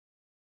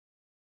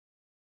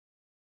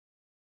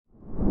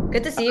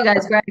Good to see you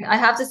guys, Greg. I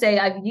have to say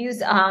I've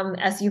used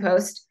SU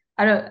Host.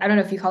 I don't know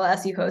if you call it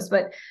SU Host,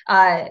 but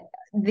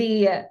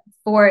the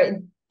for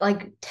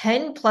like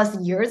 10 plus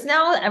years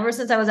now, ever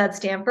since I was at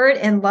Stanford,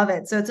 and love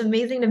it. So it's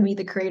amazing to meet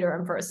the creator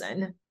in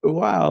person.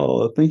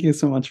 Wow, thank you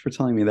so much for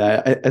telling me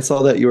that. I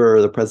saw that you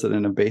were the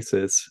president of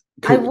Basis.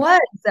 I was.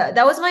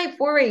 That was my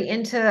foray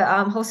into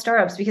host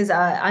startups because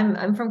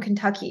I'm from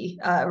Kentucky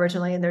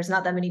originally, and there's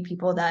not that many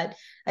people that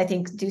I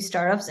think do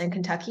startups in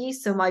Kentucky.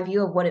 So my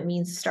view of what it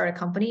means to start a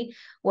company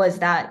was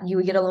that you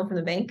would get a loan from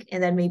the bank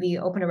and then maybe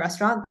open a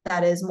restaurant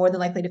that is more than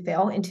likely to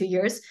fail in 2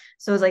 years.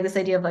 So it was like this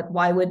idea of like,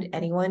 why would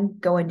anyone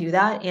go and do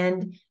that?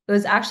 And it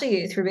was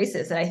actually through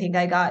Basis that I think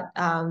I got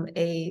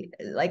a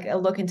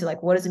look into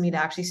like what does it mean to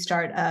actually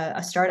start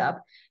a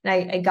startup.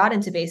 And I got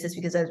into Basis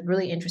because I was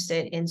really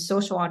interested in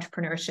social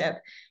entrepreneurship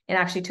and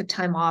actually took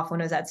time off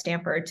when I was at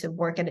Stanford to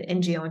work at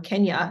an NGO in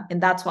Kenya.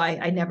 And that's why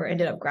I never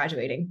ended up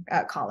graduating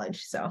at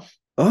college. So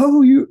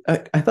Oh,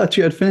 I thought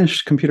you had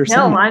finished computer no,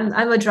 science.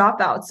 I'm a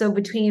dropout. So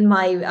between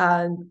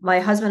my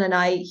husband and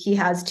I, he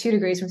has 2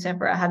 degrees from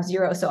Stanford. I have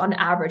zero. So on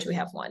average, we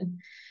have one.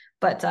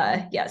 But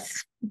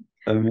yes.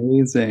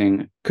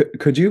 Amazing.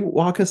 Could you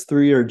walk us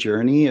through your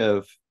journey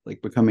of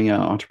like becoming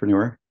an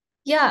entrepreneur?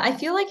 Yeah, I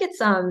feel like it's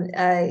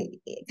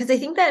because I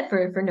think that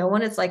for no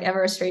one it's like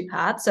ever a straight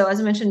path. So as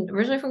I mentioned,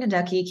 originally from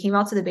Kentucky, came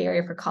out to the Bay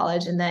Area for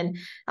college, and then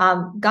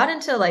got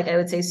into like I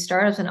would say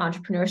startups and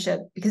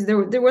entrepreneurship because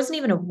there wasn't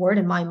even a word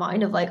in my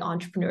mind of like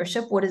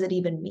entrepreneurship. What does it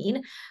even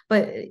mean?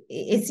 But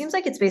it seems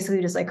like it's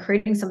basically just like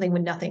creating something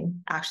when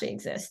nothing actually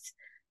exists.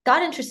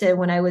 Got interested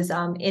when I was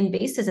in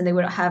Basis, and they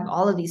would have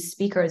all of these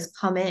speakers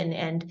come in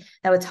and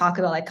that would talk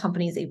about like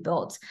companies they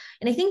built.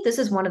 And I think this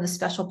is one of the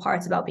special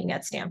parts about being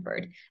at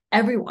Stanford.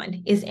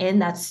 Everyone is in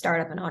that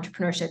startup and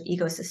entrepreneurship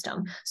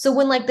ecosystem. So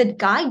when like the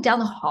guy down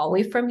the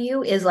hallway from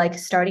you is like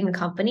starting a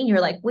company,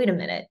 you're like, wait a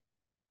minute,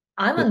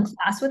 I'm Yeah, in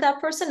class with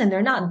that person and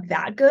they're not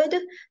that good.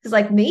 It's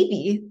like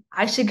maybe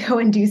I should go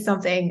and do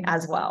something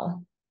as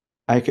well.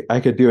 I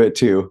could do it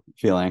too,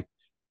 feeling.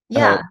 Uh,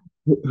 Yeah.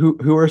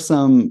 who are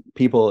some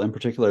people in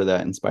particular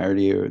that inspired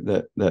you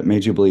that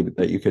made you believe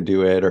that you could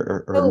do it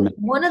So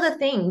one of the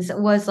things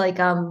was like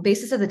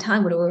Basis at the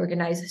time would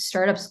organize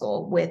startup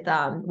school with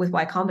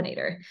Y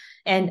Combinator.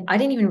 And I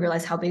didn't even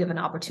realize how big of an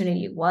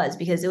opportunity it was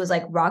because it was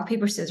like rock,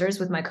 paper, scissors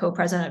with my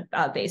co-president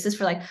Basis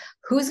for like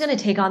who's going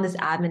to take on this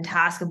admin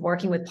task of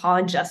working with Paul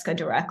and Jessica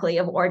directly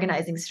of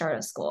organizing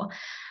startup school.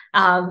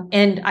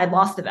 And I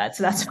lost the bet.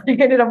 So that's why I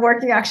ended up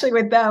working actually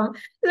with them.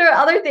 There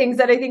are other things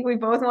that I think we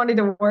both wanted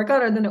to work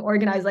on other than to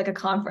organize like a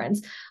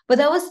conference. But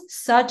that was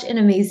such an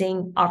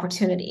amazing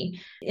opportunity.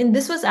 And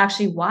this was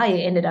actually why I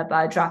ended up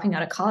dropping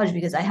out of college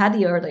because I had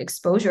the early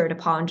exposure to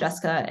Paul and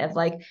Jessica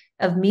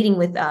of meeting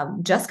with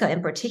Jessica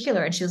in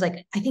particular. And she was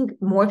like, I think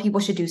more people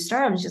should do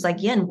startups. She's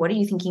like, Yin, what are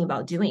you thinking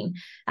about doing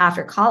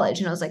after college?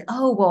 And I was like,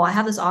 oh, well, I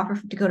have this offer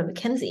to go to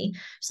McKinsey.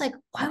 She's like,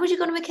 why would you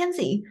go to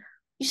McKinsey?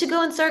 You should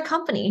go and start a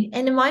company.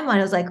 And in my mind,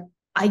 I was like,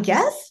 I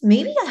guess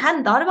maybe I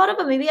hadn't thought about it,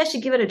 but maybe I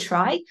should give it a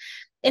try.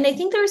 And I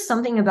think there's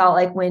something about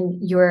like when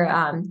you're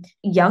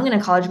young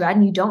and a college grad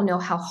and you don't know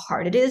how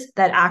hard it is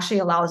that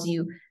actually allows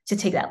you to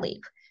take that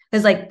leap.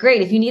 It's like,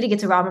 great, if you need to get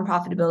to ramen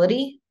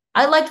profitability,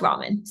 I liked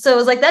ramen. So it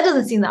was like, that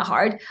doesn't seem that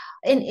hard.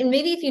 And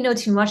maybe if you know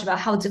too much about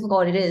how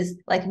difficult it is,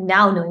 like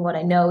now knowing what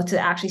I know to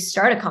actually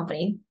start a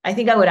company, I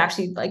think I would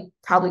actually like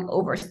probably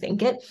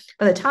overthink it.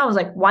 By the time I was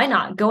like, why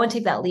not go and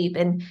take that leap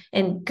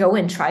and go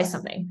and try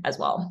something as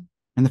well.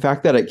 and the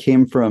fact that it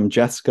came from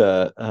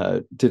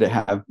Jessica, did it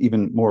have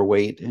even more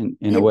weight in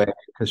a It way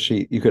because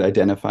you could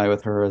identify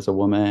with her as a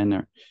woman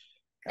or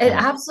It uh,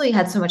 absolutely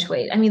had so much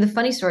weight. I mean, the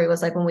funny story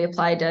was like when we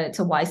applied to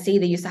YC,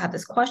 they used to have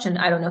this question.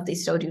 I don't know if they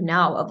still do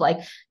now of like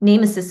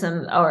name a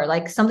system or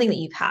like something that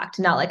you've hacked,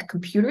 not like a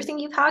computer thing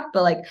you've hacked,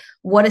 but like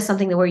what is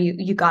something that where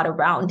you got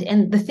around.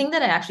 And the thing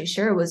that I actually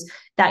shared was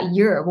that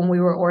year when we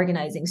were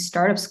organizing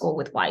startup school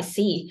with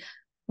YC,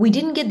 we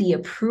didn't get the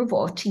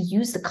approval to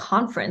use the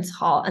conference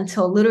hall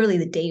until literally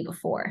the day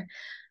before.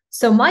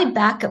 So my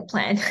backup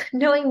plan,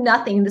 knowing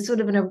nothing, this would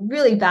have been a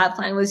really bad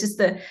plan, was just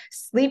to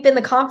sleep in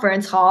the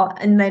conference hall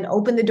and then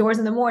open the doors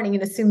in the morning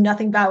and assume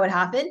nothing bad would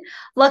happen.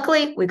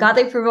 Luckily, we got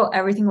the approval,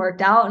 everything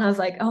worked out, and I was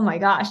like, oh my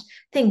gosh,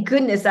 thank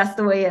goodness that's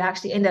the way it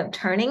actually ended up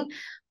turning.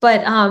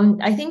 But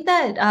I think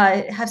that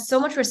I have so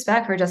much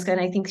respect for Jessica,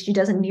 and I think she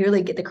doesn't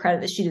nearly get the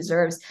credit that she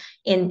deserves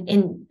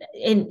in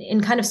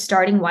kind of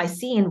starting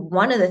YC. And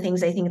one of the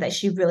things I think that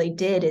she really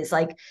did is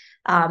like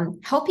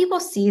help people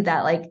see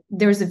that like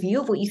there's a view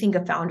of what you think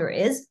a founder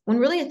is when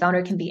really a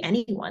founder can be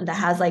anyone that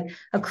has like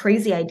a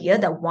crazy idea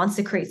that wants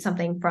to create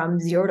something from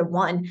 0 to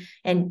 1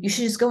 and you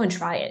should just go and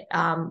try it.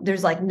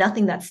 There's like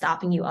nothing that's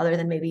stopping you other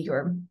than maybe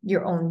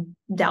your own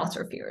doubts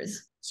or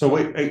fears. So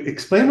wait,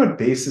 explain what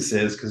basis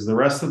is, because the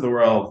rest of the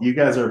world, you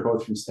guys are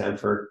both from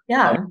Stanford. I'm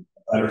Yeah.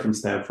 better from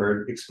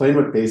Stanford. Explain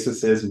what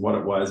basis is and what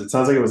it was. It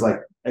sounds like it was like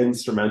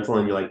instrumental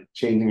in you like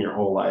changing your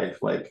whole life.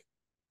 Like,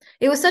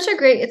 It was such a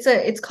great,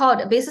 it's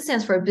called, BASIS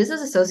stands for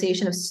Business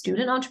Association of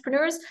Student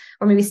Entrepreneurs,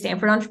 or maybe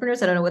Stanford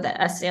Entrepreneurs. I don't know what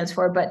that S stands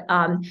for, but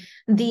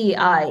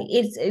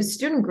it's a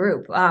student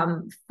group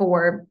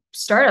for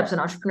startups and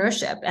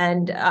entrepreneurship.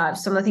 And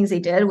some of the things they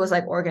did was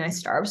like organize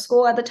startup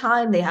school at the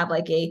time. They have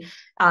like a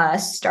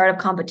startup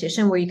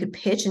competition where you could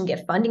pitch and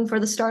get funding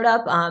for the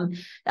startup.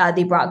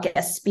 They brought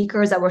guest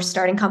speakers that were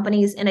starting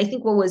companies. And I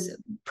think what was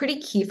pretty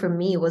key for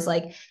me was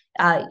like,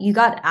 you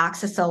got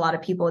access to a lot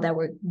of people that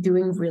were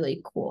doing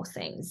really cool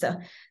things. So,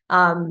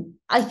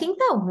 I think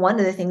that one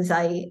of the things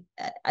I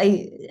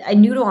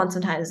noodle on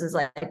sometimes is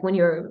like when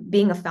you're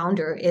being a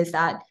founder is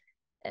that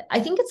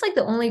I think it's like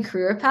the only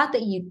career path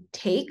that you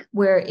take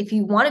where if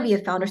you want to be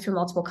a founder through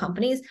multiple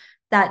companies,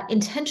 that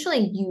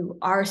intentionally you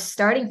are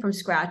starting from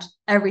scratch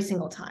every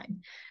single time.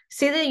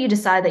 Say that you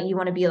decide that you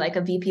want to be like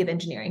a VP of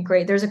engineering.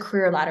 Great. There's a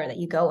career ladder that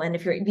you go. And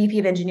if you're a VP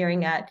of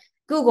engineering at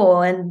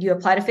Google and you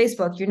apply to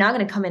Facebook, you're not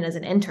going to come in as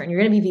an intern.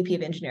 You're going to be VP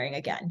of engineering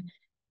again.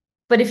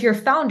 But if you're a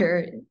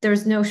founder,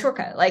 there's no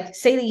shortcut. Like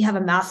say that you have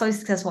a massively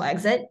successful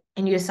exit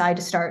and you decide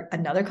to start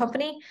another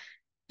company,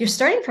 you're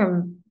starting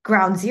from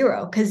ground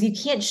zero because you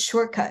can't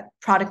shortcut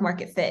product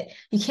market fit.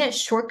 You can't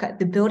shortcut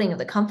the building of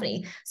the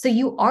company. So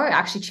you are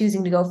actually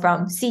choosing to go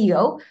from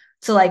CEO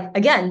to like,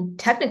 again,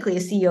 technically a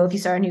CEO if you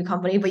start a new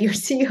company, but you're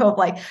CEO of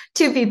like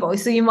 2 people.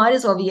 So you might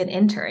as well be an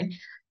intern.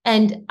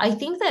 And I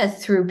think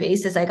that through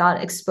BASIS, I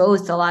got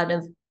exposed to a lot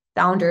of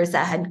founders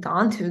that had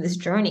gone through this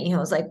journey. And I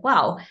was like,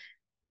 wow,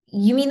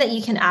 you mean that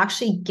you can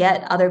actually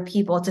get other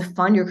people to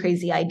fund your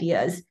crazy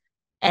ideas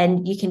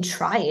and you can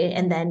try it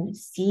and then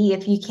see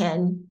if you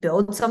can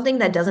build something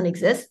that doesn't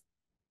exist?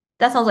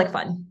 That sounds like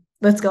fun.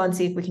 Let's go and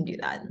see if we can do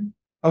that.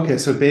 Okay,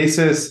 so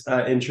BASIS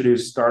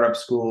introduced startup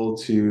school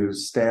to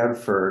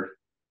Stanford,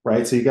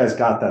 right? So you guys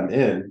got them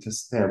in to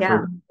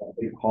Stanford,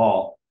 big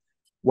hall.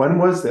 When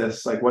was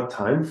this? Like what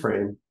time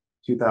frame?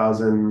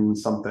 2000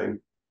 something.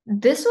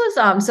 This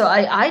was so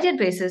I did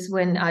BASIS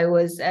when I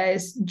was a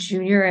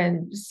junior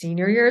and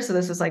senior year. So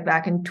this was like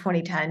back in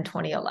 2010,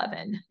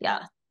 2011. Yeah.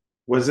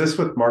 Was this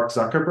with Mark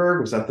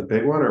Zuckerberg? Was that the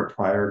big one or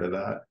prior to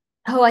that?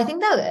 Oh, I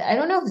think that I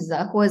don't know if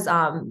Zuck was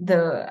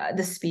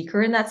the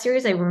speaker in that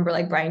series. I remember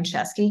like Brian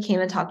Chesky came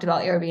and talked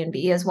about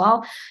Airbnb as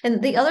well.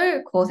 And the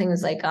other cool thing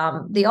was like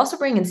they also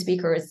bring in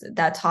speakers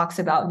that talks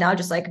about now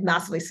just like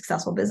massively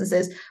successful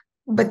businesses,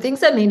 but things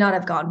that may not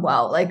have gone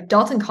well. Like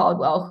Dalton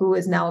Caldwell, who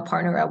is now a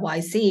partner at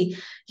YC,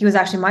 he was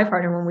actually my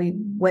partner when we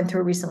went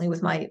through recently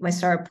with my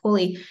startup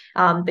Pulley.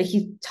 But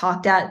he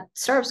talked at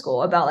startup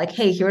school about like,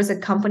 hey, here's a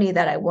company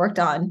that I worked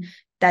on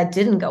that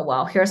didn't go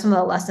well. Here are some of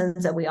the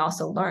lessons that we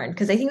also learned.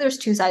 Because I think there's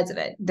 2 sides of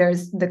it.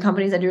 There's the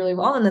companies that do really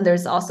well, and then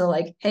there's also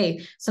like,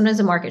 hey, sometimes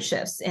the market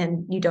shifts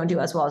and you don't do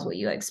as well as what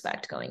you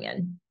expect going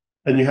in.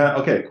 And you had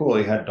okay, cool.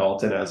 You had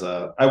Dalton as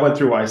I went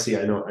through YC.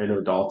 I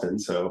know Dalton.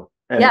 So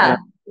and yeah.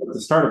 And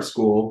the startup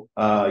school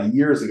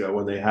years ago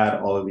when they had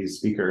all of these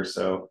speakers.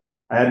 So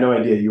I had no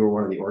idea you were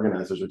one of the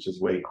organizers, which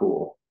is way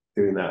cool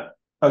doing that.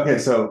 Okay,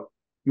 so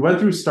you went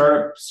through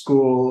startup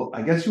school.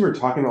 I guess you were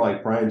talking to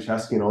like Brian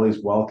Chesky and all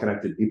these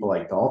well-connected people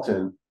like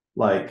Dalton.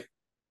 Like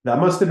that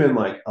must have been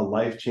like a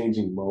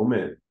life-changing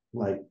moment,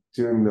 like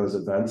doing those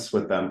events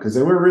with them because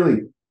they were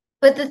really.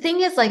 But the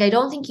thing is, like, I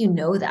don't think you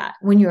know that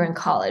when you're in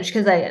college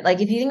because I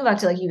like if you think back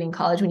to like you in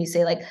college when you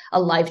say like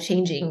a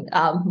life-changing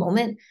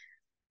moment.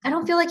 I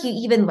don't feel like you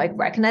even like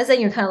recognize that.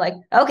 You're kind of like,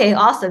 okay,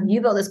 awesome.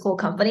 You built this cool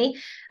company.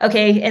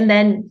 Okay. And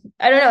then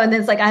I don't know. And then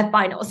it's like, I have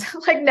finals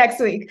like next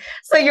week.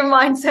 So your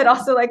mindset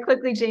also like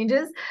quickly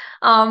changes.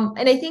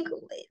 And I think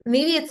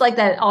maybe it's like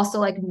that also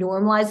like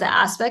normalize the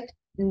aspect.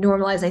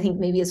 Normalize, I think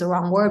maybe is a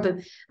wrong word, but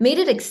made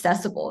it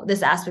accessible.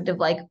 This aspect of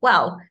like,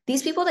 wow,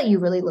 these people that you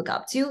really look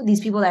up to, these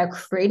people that are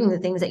creating the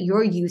things that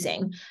you're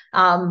using,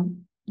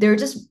 they're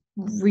just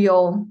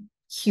real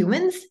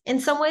humans in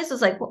some ways.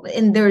 It's like,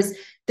 and there's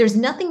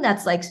nothing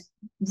that's like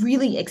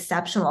really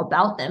exceptional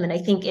about them. And I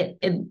think it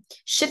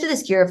shifted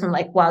this gear from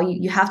like, wow,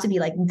 you have to be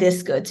like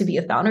this good to be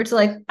a founder to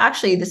like,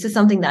 actually, this is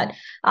something that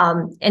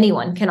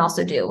anyone can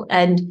also do.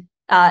 And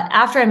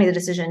after I made the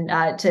decision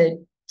to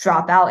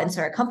drop out and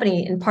start a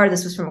company, and part of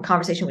this was from a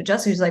conversation with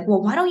Justin, who's like,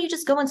 well, why don't you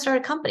just go and start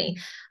a company?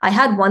 I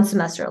had 1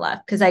 semester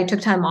left because I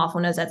took time off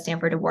when I was at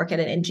Stanford to work at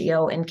an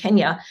NGO in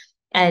Kenya.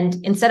 And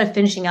instead of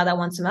finishing out that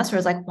 1 semester, I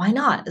was like, why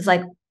not? It's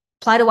like,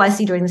 apply to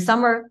YC during the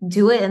summer,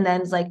 do it. And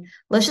then it's like,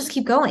 let's just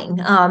keep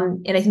going.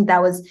 And I think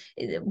that was,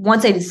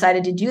 once I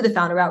decided to do the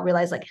founder route,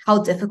 realized like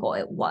how difficult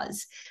it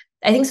was.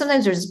 I think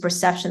sometimes there's this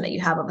perception that you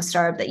have of a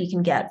startup that you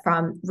can get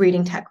from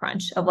reading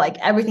TechCrunch of like,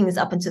 everything is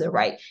up and to the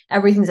right.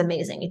 Everything's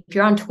amazing. If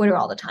you're on Twitter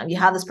all the time, you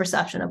have this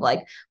perception of like,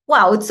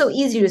 wow, it's so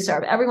easy to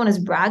start. Everyone is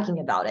bragging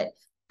about it.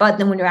 But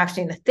then when you're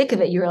actually in the thick of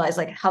it, you realize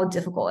like how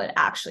difficult it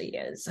actually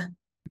is.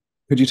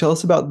 Could you tell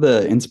us about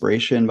the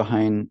inspiration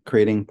behind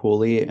creating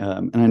Pulley?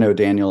 And I know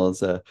Daniel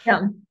is a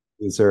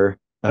user.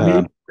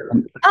 Oh,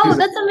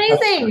 that's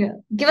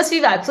amazing. Give us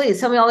feedback, please.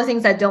 Tell me all the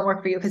things that don't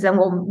work for you, because then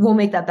we'll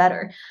make that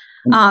better.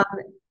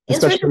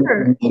 Especially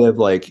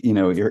like, you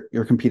know,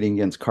 you're competing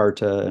against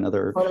Carta and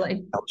other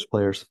college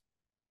players.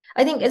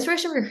 I think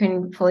inspiration for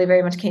creating Pulley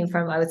very much came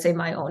from, I would say,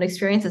 my own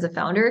experience as a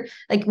founder.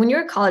 Like when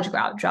you're a college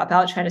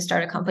dropout trying to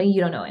start a company,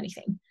 you don't know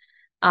anything.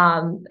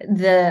 I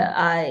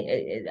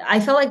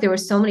felt like there were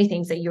so many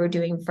things that you were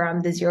doing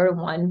from the 0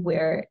 to 1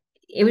 where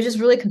it was just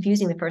really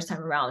confusing the first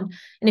time around.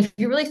 And if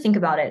you really think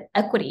about it,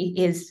 equity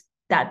is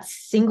that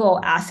single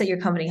asset your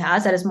company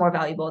has that is more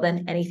valuable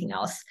than anything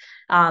else.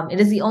 It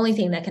is the only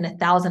thing that can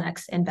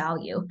 1000x in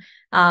value.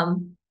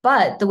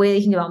 But the way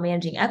they think about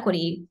managing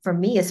equity for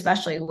me,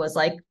 especially, was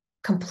like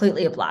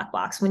completely a black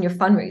box when you're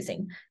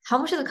fundraising. How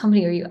much of the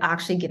company are you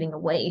actually giving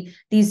away?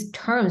 These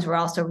terms were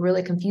also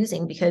really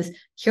confusing because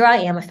here I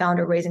am, a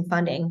founder raising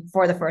funding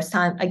for the first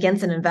time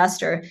against an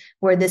investor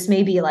where this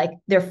may be like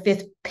their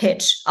 5th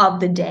pitch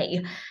of the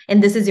day.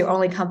 And this is your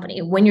only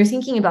company. When you're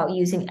thinking about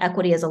using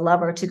equity as a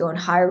lever to go and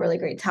hire really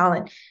great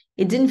talent,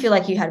 it didn't feel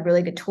like you had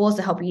really good tools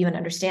to help you even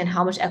understand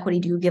how much equity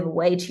do you give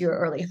away to your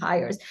early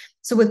hires.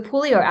 So with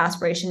Pulley, our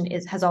aspiration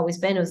has always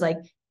been, it was like,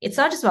 it's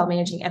not just about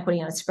managing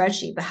equity on a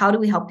spreadsheet, but how do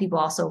we help people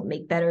also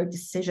make better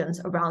decisions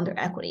around their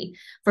equity?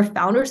 For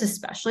founders,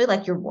 especially,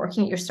 like you're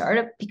working at your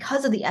startup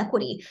because of the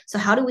equity. So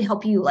how do we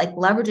help you like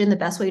leverage in the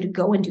best way to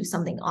go and do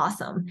something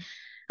awesome?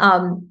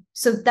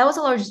 So that was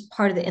a large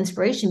part of the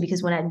inspiration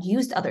because when I'd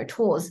used other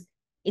tools,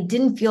 it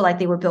didn't feel like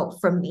they were built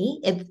for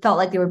me. It felt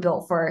like they were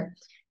built for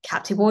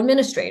cap table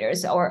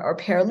administrators or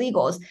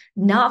paralegals,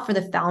 not for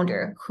the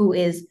founder who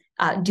is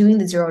doing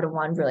the 0 to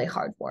 1 really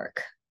hard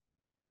work.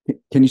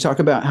 Can you talk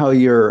about how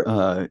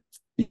you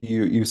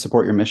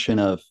support your mission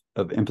of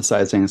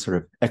emphasizing sort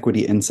of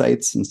equity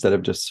insights instead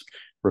of just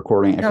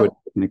recording equity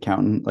as an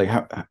accountant? Like,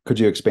 how could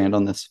you expand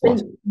on this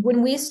philosophy?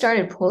 When we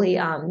started Pulley,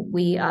 I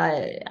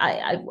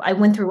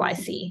went through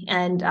YC,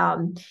 and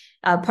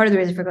part of the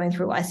reason for going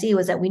through YC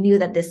was that we knew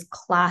that this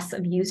class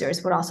of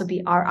users would also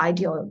be our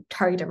ideal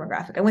target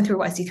demographic. I went through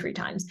YC 3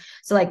 times,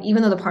 so like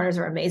even though the partners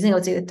are amazing, I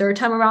would say the 3rd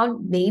time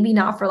around, maybe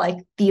not for like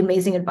the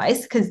amazing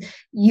advice because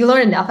you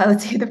learn enough. I would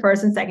say the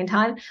 1st and 2nd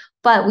time,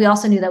 but we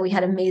also knew that we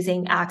had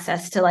amazing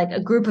access to like a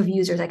group of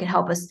users that could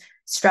help us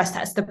stress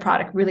test the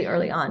product really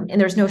early on, and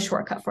there's no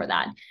shortcut for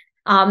that.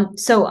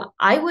 So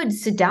I would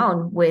sit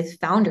down with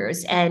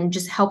founders and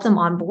just help them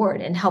on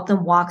board and help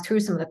them walk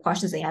through some of the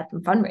questions they had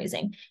from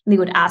fundraising. And they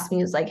would ask me,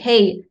 it was like,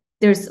 hey,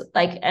 there's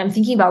like, I'm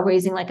thinking about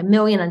raising like $1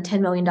 million on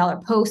 $10 million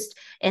post,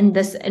 and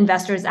this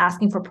investor is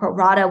asking for pro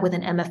rata with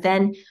an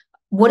MFN.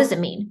 What does it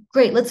mean?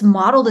 Great, let's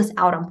model this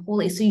out on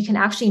Pulley so you can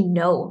actually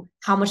know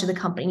how much of the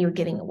company you're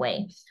giving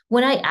away.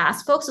 When I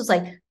asked folks, it was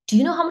like, do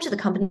you know how much of the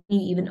company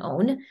you even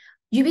own?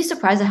 You'd be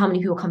surprised at how many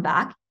people come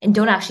back and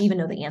don't actually even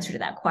know the answer to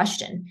that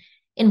question.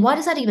 And why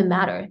does that even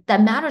matter?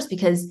 That matters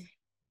because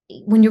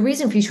when you're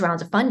raising future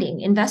rounds of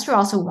funding, investor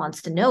also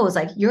wants to know is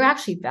like, you're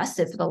actually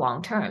vested for the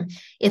long term.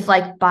 If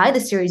like by the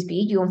Series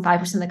B, you own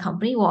 5% of the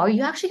company, well, are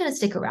you actually going to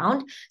stick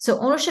around? So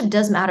ownership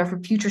does matter for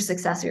future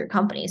success of your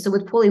company. So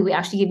with Pulley, we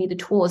actually give you the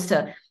tools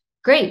to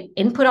great,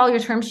 input all your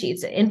term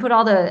sheets, input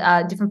all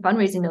the different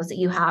fundraising notes that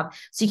you have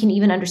so you can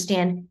even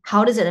understand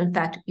how does it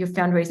affect your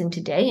fundraising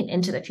today and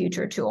into the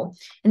future tool.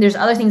 And there's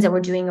other things that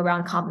we're doing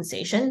around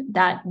compensation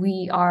that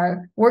we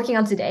are working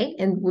on today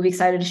and we'll be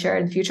excited to share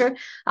in the future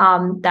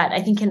that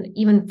I think can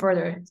even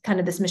further kind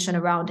of this mission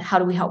around how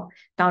do we help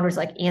founders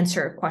like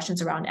answer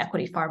questions around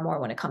equity far more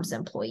when it comes to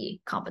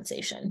employee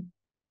compensation.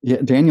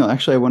 Yeah, Daniel,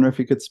 actually, I wonder if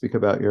you could speak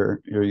about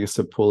your use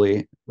of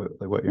Pulley,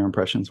 like what your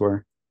impressions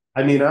were.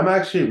 I mean, I'm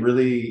actually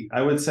really,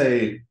 I would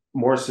say,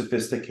 more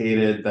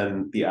sophisticated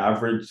than the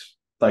average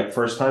like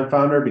first time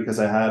founder because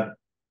I had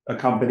a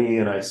company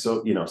and I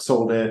sold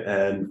it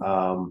and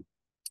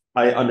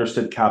I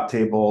understood cap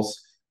tables.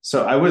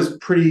 So I was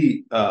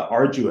pretty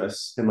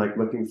arduous in like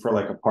looking for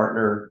like a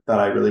partner that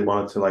I really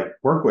wanted to like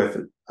work with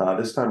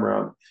this time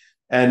around.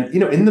 And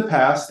in the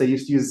past they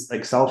used to use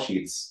Excel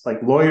sheets,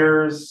 like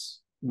lawyers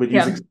would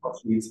use Excel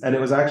sheets, and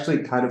it was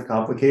actually kind of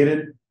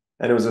complicated.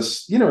 And it was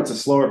it's a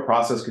slower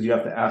process because you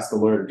have to ask the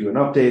lawyer to do an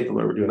update. The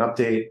lawyer would do an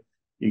update.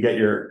 You get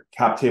your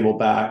cap table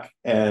back,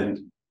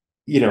 and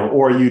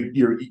or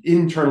you're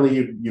internally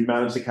you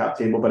manage the cap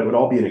table, but it would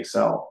all be in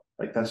Excel.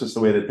 Like that's just the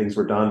way that things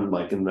were done,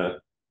 like in the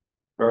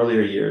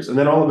earlier years. And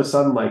then all of a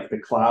sudden, like the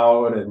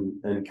cloud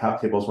and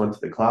cap tables went to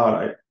the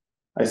cloud.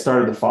 I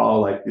started to follow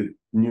like the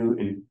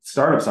new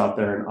startups out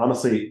there, and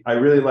honestly, I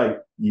really like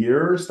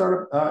your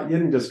startup,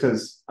 Yin, just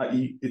because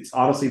it's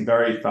honestly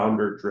very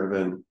founder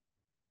driven.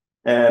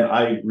 And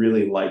I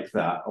really like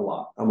that a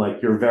lot. I'm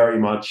like, you're very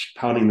much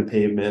pounding the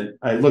pavement.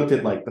 I looked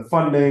at like the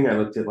funding. I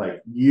looked at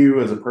like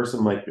you as a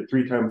person, like you're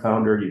 3-time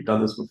founder. You've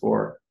done this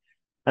before.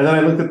 And then I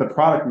looked at the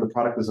product and the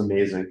product was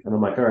amazing. And I'm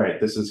like, all right,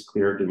 this is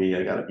clear to me.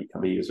 I got to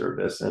become a user of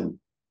this. And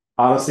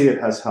honestly, it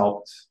has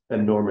helped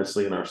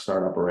enormously in our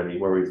startup already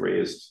where we've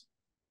raised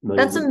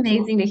millions. That's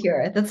amazing to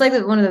hear. That's like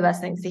one of the best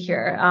things to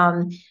hear.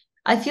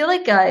 I feel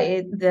like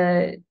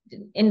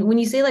and when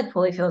you say like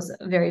Pulley feels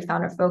very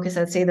founder focused,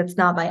 I would say that's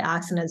not by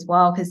accident as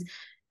well. Because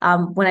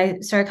when I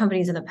started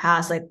companies in the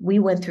past, like we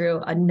went through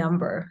a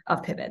number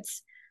of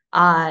pivots.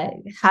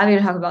 Happy to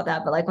talk about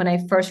that. But like when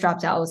I first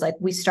dropped out, it was like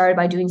we started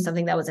by doing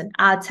something that was an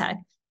ad tech,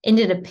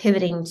 ended up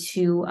pivoting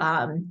to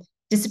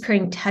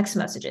disappearing text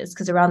messages,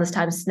 because around this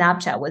time,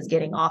 Snapchat was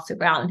getting off the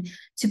ground,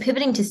 to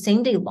pivoting to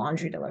same-day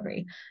laundry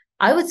delivery.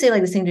 I would say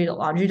like the same-day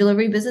laundry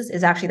delivery business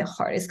is actually the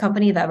hardest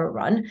company I've ever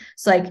run.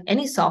 So like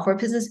any software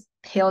business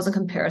pales in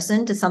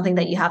comparison to something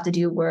that you have to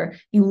do where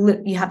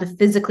you have to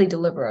physically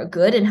deliver a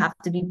good and have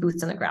to be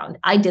boots on the ground.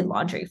 I did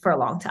laundry for a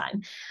long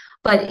time.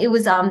 But it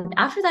was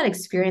after that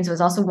experience, it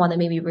was also one that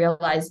made me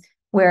realize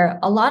where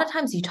a lot of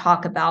times you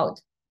talk about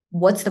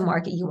what's the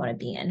market you want to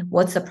be in,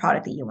 what's the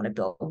product that you want to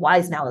build, why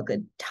is now a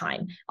good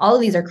time? All of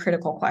these are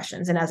critical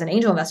questions. And as an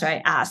angel investor,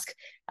 I ask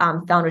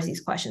founders these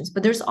questions.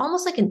 But there's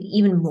almost like an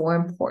even more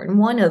important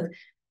one of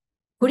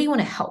who do you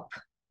want to help?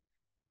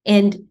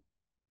 And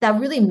that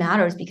really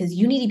matters because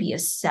you need to be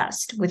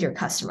obsessed with your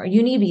customer.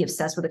 You need to be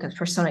obsessed with the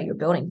persona you're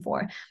building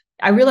for.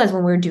 I realized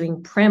when we were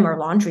doing Prim or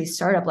laundry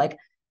startup, like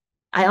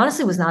I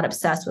honestly was not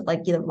obsessed with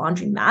like either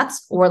laundry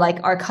mats or like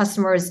our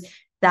customers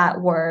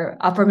that were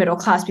upper middle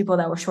class people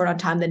that were short on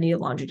time that needed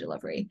laundry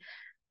delivery.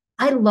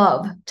 I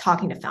love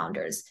talking to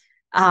founders.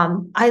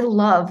 I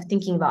love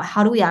thinking about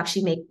how do we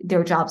actually make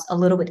their jobs a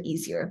little bit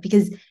easier,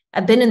 because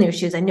I've been in their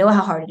shoes. I know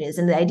how hard it is.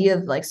 And the idea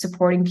of like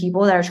supporting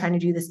people that are trying to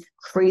do this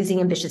crazy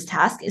ambitious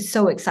task is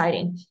so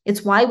exciting.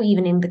 It's why we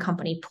even named the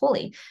company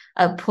Pulley.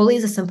 Pulley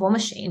is a simple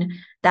machine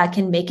that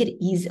can make it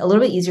easy, a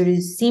little bit easier to do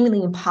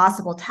seemingly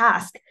impossible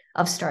task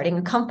of starting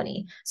a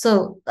company.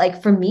 So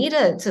like for me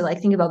to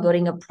like think about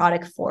building a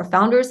product for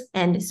founders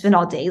and spend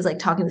all days like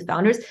talking with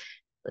founders,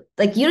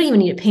 like you don't even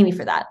need to pay me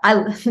for that.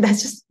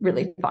 That's just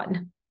really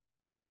fun.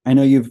 I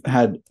know you've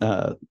had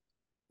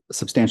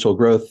substantial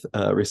growth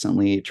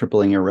recently,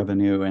 tripling your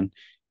revenue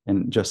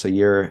in just a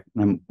year.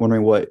 And I'm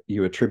wondering what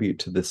you attribute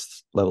to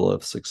this level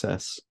of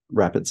success,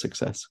 rapid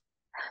success.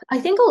 I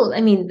think,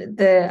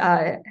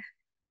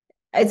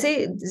 I'd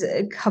say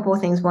a couple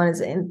of things. One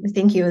is, and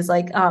thank you, is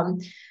like,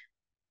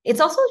 it's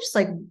also just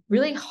like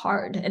really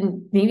hard.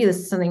 And maybe this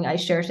is something I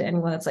share to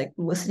anyone that's like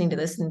listening to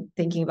this and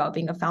thinking about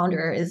being a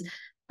founder is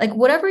like,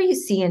 whatever you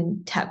see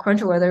in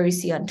TechCrunch or whatever you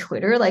see on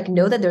Twitter, like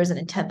know that there's an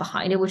intent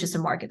behind it, which is to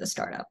market the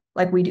startup.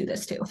 Like we do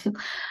this too.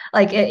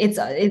 Like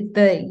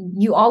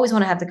you always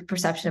want to have the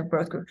perception of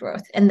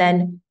growth. And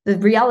then the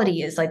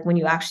reality is like, when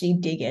you actually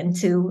dig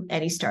into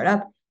any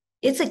startup,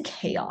 it's a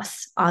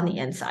chaos on the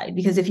inside,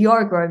 because if you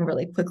are growing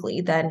really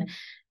quickly, then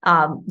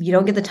you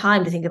don't get the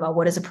time to think about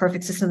what is a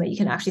perfect system that you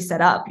can actually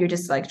set up. You're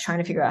just like trying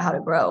to figure out how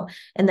to grow.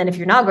 And then if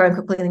you're not growing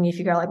quickly, then you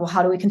figure out like, well,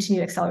 how do we continue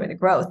to accelerate the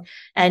growth?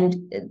 And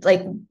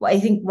like, I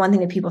think one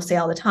thing that people say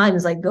all the time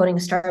is like building a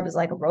startup is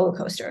like a roller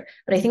coaster.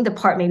 But I think the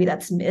part maybe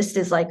that's missed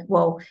is like,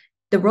 well,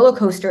 the roller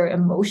coaster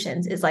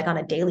emotions is like on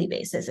a daily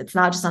basis. It's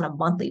not just on a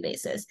monthly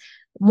basis.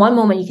 One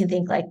moment you can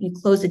think like you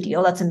close a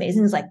deal, that's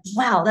amazing. It's like,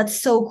 wow, that's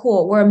so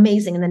cool. We're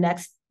amazing. And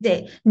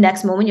the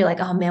next moment you're like,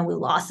 oh man, we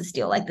lost this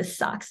deal. Like this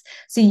sucks.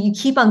 So you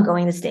keep on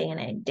going this day in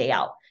and day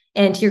out.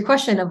 And to your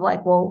question of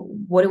like, well,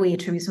 what do we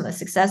attribute some of the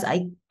success?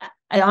 I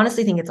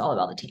honestly think it's all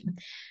about the team.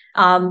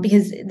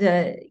 Because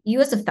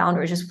you as a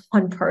founder is just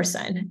one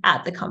person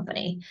at the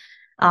company.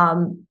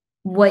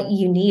 What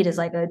you need is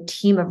like a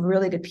team of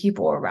really good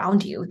people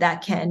around you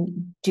that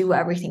can do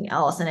everything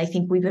else. And I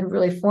think we've been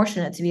really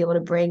fortunate to be able to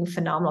bring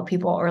phenomenal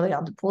people early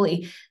on to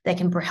Pulley that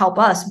can help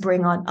us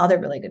bring on other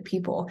really good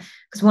people.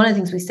 Because one of the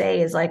things we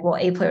say is like, well,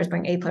 A players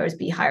bring A players,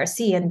 B hire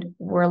C. And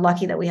we're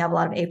lucky that we have a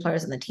lot of A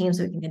players on the team,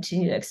 so we can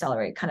continue to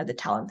accelerate kind of the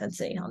talent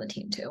density on the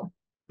team too.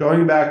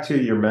 Going back to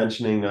your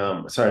mentioning,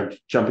 sorry, I'm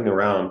jumping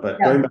around, but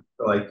going back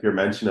to like your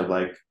mention of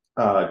like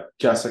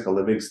Jessica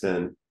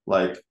Livingston,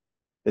 like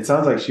it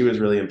sounds like she was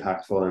really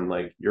impactful in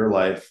like your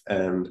life.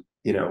 And,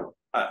 you know,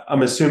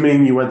 I'm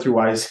assuming you went through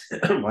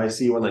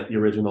YC when like the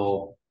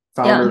original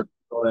founders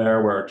were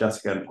there, where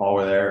Jessica and Paul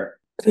were there.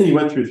 You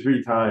went through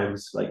 3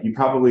 times. Like you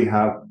probably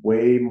have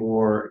way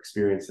more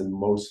experience than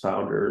most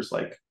founders,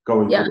 like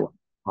going through the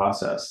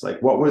process. Like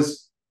what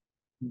was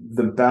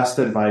the best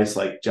advice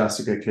like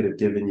Jessica could have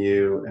given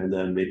you, and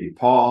then maybe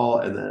Paul,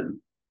 and then,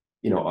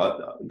 you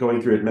know,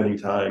 going through it many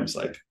times,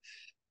 like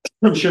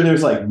I'm sure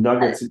there's like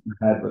nuggets in your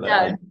head where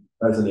that like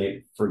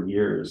resonate for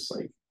years.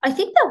 Like I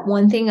think that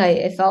one thing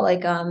I felt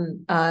like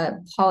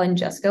Paul and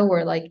Jessica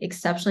were like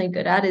exceptionally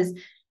good at is,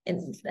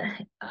 and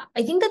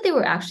I think that they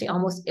were actually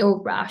almost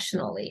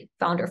irrationally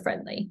founder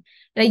friendly.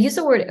 And I use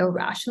the word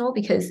irrational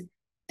because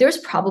there's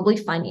probably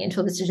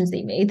financial decisions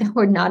they made that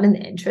were not in the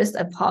interest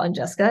of Paul and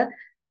Jessica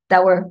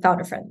that were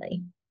founder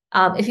friendly.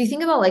 If you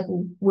think about like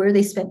where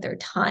they spent their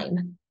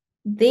time,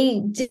 they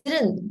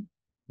didn't,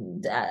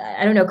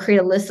 I don't know, create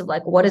a list of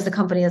like, what is the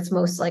company that's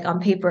most like on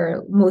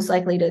paper, most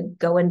likely to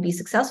go and be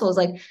successful. Is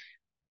like,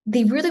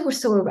 they really were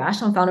so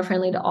irrational and founder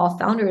friendly to all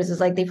founders. Is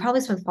like, they probably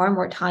spent far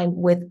more time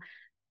with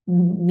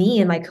me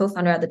and my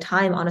co-founder at the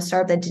time on a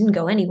startup that didn't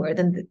go anywhere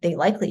than they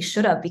likely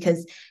should have,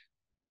 because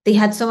they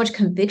had so much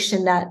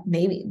conviction that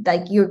maybe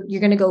like you're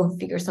going to go and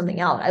figure something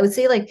out. I would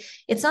say like,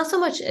 it's not so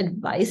much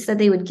advice that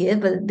they would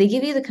give, but they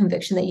give you the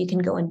conviction that you can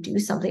go and do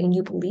something and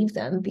you believe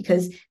them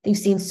because they've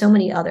seen so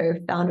many other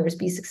founders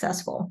be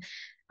successful.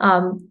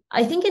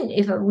 I think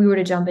if we were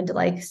to jump into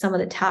like some of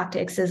the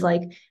tactics is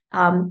like,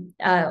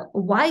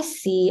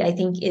 YC, I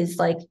think, is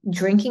like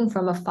drinking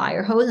from a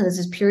fire hose. And there's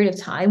this period of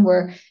time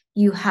where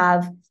you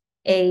have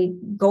a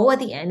goal at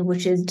the end,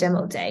 which is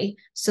demo day.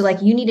 So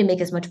like you need to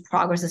make as much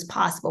progress as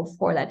possible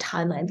for that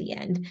timeline at the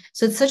end.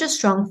 So it's such a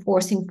strong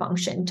forcing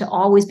function to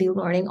always be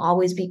learning,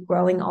 always be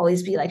growing,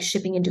 always be like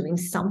shipping and doing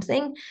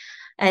something.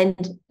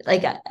 And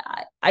like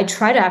I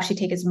try to actually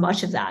take as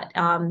much of that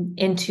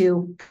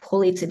into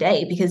Pulley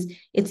today, because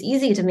it's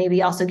easy to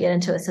maybe also get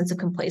into a sense of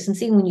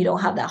complacency when you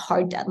don't have that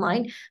hard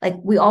deadline. Like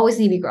we always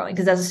need to be growing,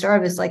 because as a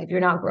startup, it's like if you're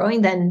not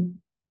growing, then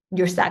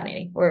you're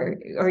stagnating or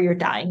you're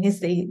dying is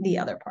the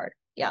other part.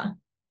 Yeah.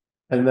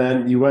 And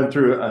then you went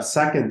through a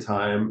second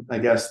time. I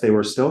guess they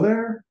were still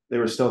there. They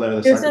were still there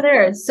They're still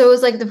there. So it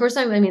was like the first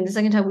time, I mean, the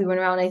second time we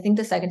went around, I think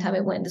the second time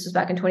it went, this was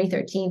back in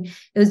 2013.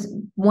 It was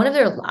one of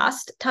their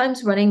last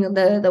times running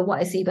the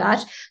YC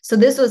batch. So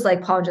this was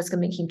like Paul and Jessica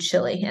making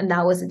chili, and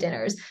that was the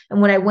dinners.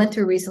 And when I went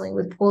through recently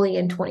with Pulley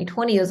in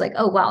 2020, it was like,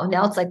 oh, wow,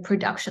 now it's like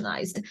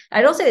productionized.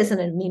 I don't say this in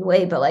a mean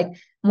way, but like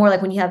more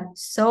like when you have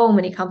so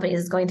many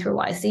companies going through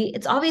YC,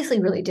 it's obviously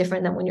really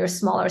different than when you're a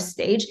smaller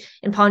stage,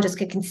 and Paul and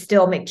Jessica can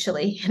still make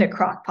chili in a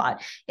crock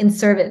pot and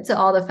serve it to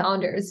all the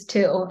founders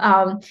too.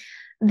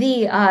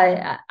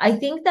 I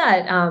think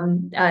that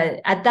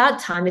at that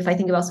time, if I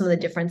think about some of the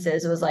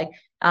differences, it was like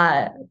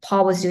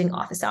Paul was doing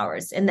office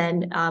hours, and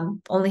then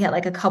only had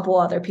like a couple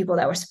other people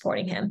that were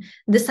supporting him.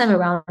 This time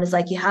around, it's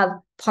like you have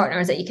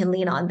partners that you can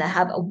lean on that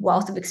have a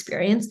wealth of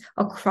experience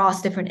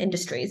across different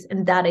industries,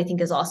 and that I think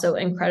is also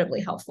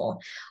incredibly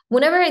helpful.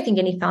 Whenever I think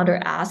any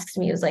founder asks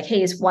me, it was like,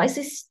 "Hey, is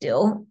YC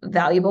still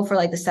valuable for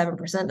like the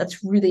 7%?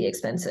 That's really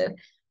expensive."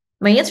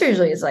 My answer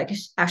usually is like,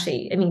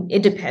 actually, I mean,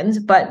 it depends,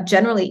 but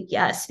generally,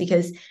 yes,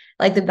 because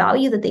like the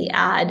value that they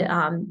add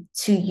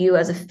to you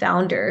as a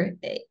founder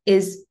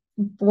is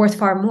worth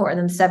far more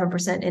than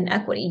 7% in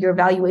equity. Your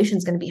valuation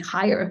is going to be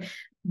higher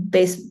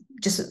based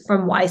just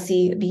from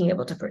YC being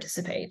able to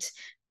participate.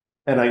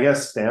 And I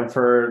guess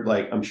Stanford,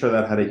 like, I'm sure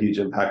that had a huge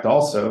impact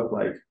also.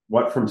 Like,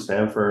 what from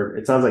Stanford?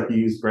 It sounds like you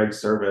used Greg's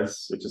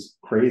service, which is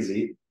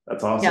crazy.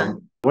 That's awesome. Yeah.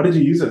 What did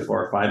you use it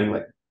for? Finding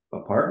like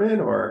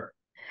apartment or?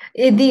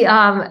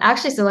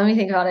 Actually, so let me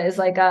think about it. Is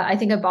like I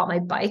think I bought my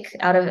bike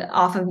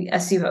off of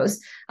SU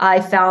Host. I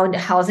found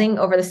housing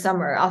over the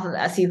summer off of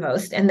SU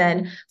Host, and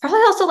then probably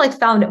also like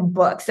found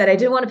books that I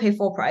didn't want to pay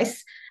full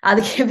price at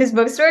the campus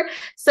bookstore.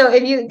 So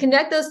if you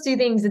connect those two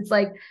things, it's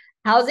like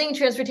housing,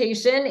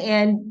 transportation,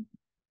 and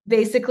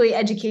basically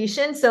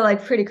education. So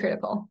like pretty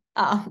critical.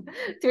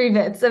 3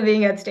 bits of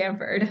being at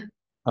Stanford.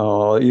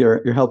 Oh,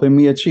 you're helping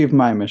me achieve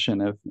my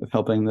mission of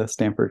helping the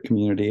Stanford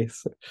community.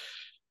 So.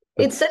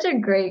 It's such a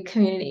great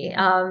community.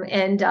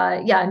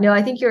 Yeah, no,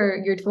 I think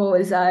your tool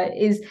is a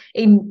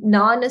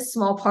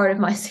non-small part of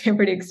my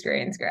Stanford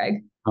experience,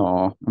 Greg.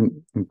 Oh,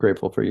 I'm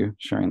grateful for you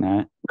sharing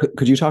that.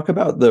 Could you talk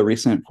about the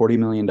recent $40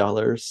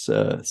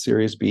 million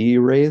Series B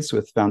raise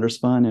with Founders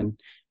Fund and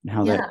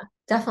how that?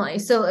 Definitely.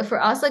 So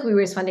for us, like we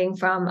raised funding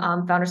from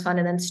Founders Fund,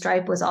 and then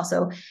Stripe was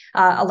also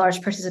a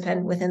large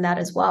participant within that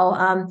as well.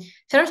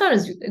 Founders Fund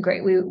is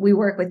great. We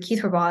work with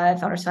Keith Rabaugh at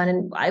Founders Fund,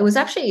 and I was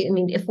actually, I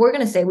mean, if we're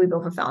going to say we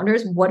build for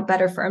founders, what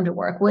better firm to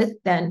work with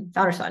than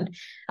Founders Fund?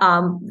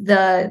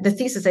 The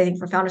thesis I think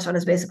for Founders Fund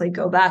is basically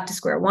go back to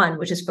square one,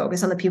 which is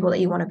focus on the people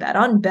that you want to bet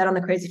on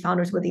the crazy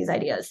founders with these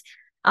ideas.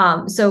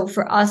 So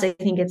for us, I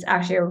think it's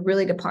actually a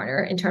really good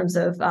partner in terms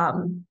of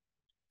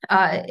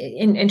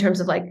in terms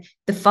of like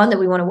the fund that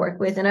we want to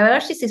work with. And I would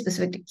actually say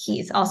specific to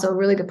Keith, also a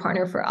really good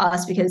partner for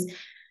us because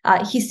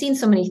he's seen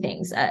so many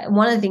things.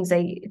 One of the things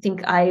I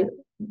think I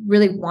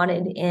really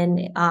wanted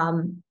in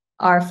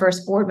our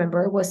first board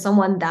member was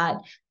someone that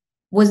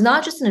was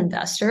not just an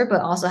investor,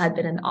 but also had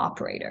been an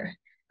operator.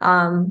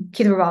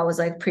 Keith Rabaugh was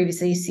like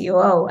previously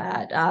COO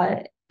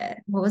at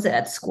what was it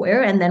at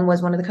Square, and then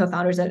was one of the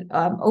co-founders at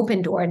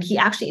Open Door, and he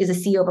actually is a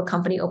CEO of a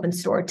company, Open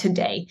Store,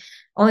 today.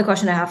 Only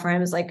question I have for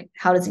him is like,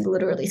 how does he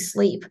literally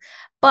sleep?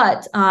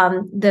 But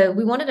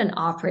we wanted an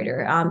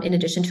operator in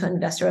addition to an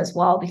investor as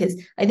well,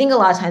 because I think a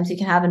lot of times you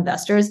can have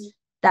investors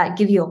that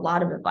give you a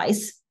lot of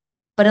advice,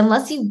 but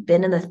unless you've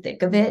been in the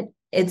thick of it,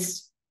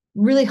 it's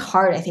really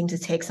hard, I think, to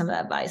take some of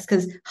that advice,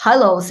 because high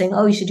level is saying,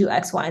 oh, you should do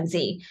X, Y, and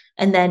Z.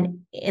 And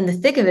then in the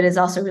thick of it is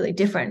also really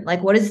different.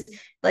 Like, what is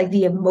like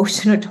the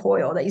emotional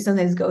toil that you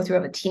sometimes go through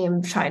of a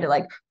team trying to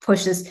like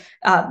push this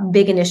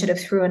big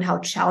initiative through, and how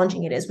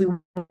challenging it is. We want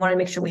to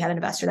make sure we had an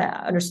investor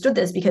that understood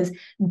this because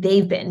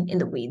they've been in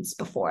the weeds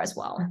before as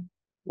well.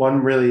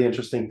 One really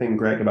interesting thing,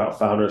 Greg, about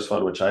Founders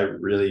Fund, which I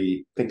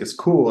really think is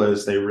cool,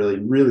 is they really,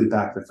 really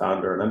back the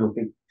founder.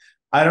 And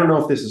I don't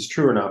know if this is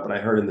true or not, but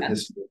I heard in the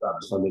history of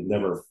Founders Fund, they've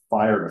never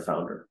fired a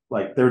founder.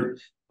 Like, they're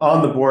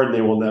on the board and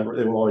they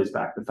will always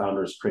back the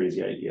founder's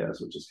crazy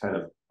ideas, which is kind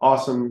of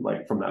awesome.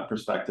 Like, from that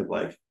perspective,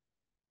 like,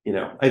 you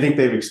know, I think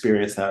they've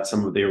experienced that.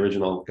 Some of the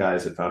original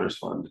guys at Founders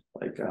Fund,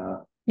 like,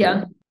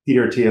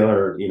 Peter Thiel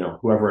or, you know,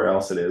 whoever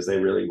else it is, they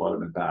really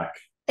wanted it back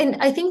And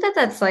I think that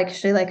that's like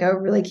actually like a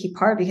really key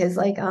part because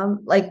like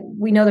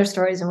we know there's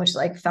stories in which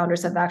like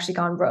founders have actually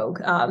gone rogue.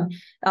 A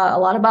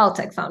lot of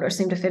biotech founders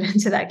seem to fit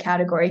into that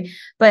category.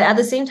 But at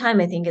the same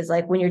time, I think is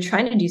like when you're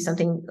trying to do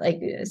something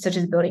like such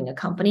as building a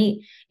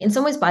company, in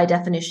some ways by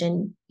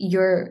definition,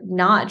 you're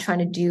not trying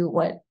to do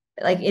what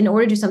like in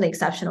order to do something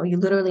exceptional, you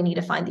literally need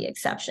to find the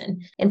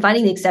exception. And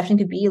finding the exception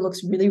could be it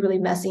looks really, really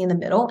messy in the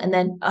middle. And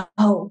then,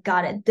 oh,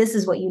 got it. This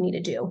is what you need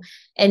to do.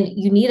 And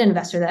you need an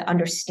investor that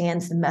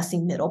understands the messy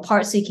middle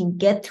part so you can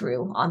get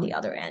through on the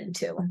other end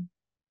too.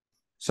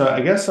 So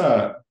I guess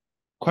a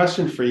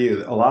question for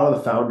you. A lot of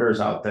the founders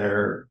out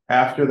there,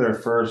 after their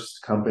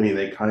first company,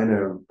 they kind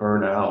of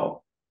burn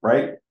out,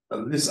 right?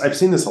 I've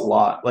seen this a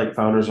lot. Like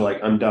founders are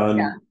like, I'm Yeah.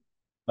 done.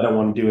 I don't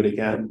want to do it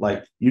again.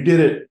 Like you did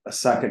it a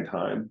second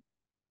time.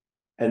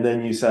 And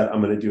then you said,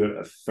 I'm going to do it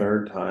a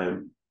third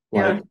time.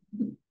 Yeah. Like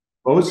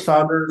most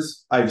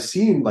founders I've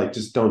seen, like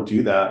just don't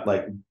do that.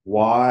 Like,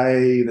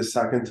 why the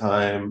second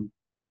time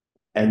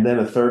and then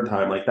a third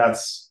time? Like,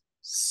 that's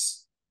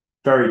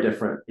very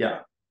different.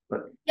 Yeah.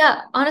 But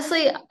Yeah.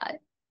 Honestly,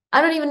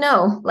 I don't even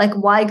know like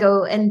why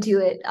go and do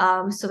it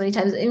so many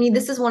times. I mean,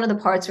 this is one of the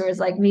parts where it's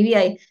like maybe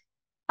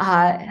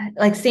I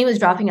like same as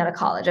dropping out of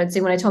college. I'd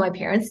say when I told my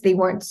parents, they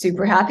weren't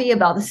super happy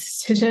about the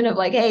decision of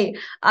like, hey,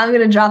 I'm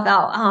gonna drop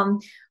out.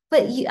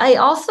 But I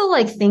also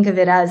like think of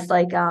it as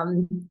like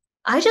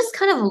I just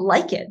kind of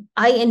like it.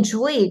 I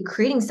enjoy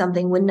creating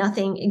something when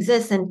nothing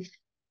exists. And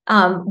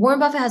Warren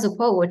Buffett has a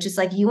quote, which is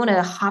like, you want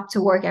to hop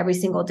to work every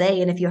single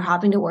day. And if you're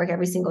hopping to work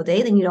every single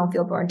day, then you don't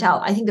feel burnt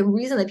out. I think the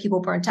reason that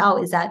people burnt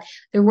out is that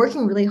they're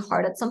working really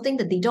hard at something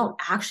that they don't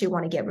actually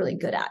want to get really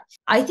good at.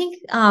 I think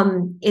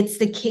it's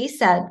the case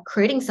that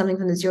creating something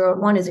from the 0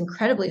 to 1 is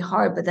incredibly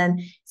hard, but then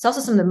it's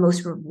also some of the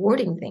most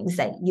rewarding things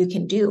that you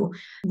can do.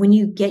 When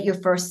you get your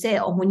first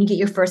sale,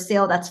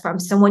 that's from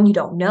someone you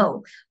don't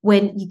know.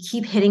 When you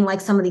keep hitting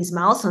like some of these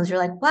milestones, you're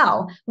like,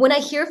 wow. When I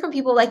hear from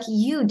people like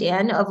you,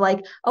 Dan, of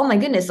like, oh my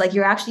goodness, like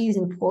you're actually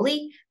using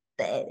Pulley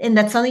and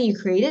that's something you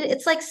created,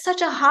 it's like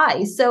such a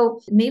high.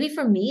 So maybe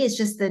for me, it's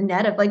just the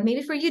net of like,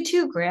 maybe for you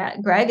too,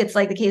 Greg, it's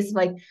like the case of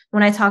like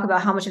when I talk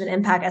about how much of an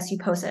impact SU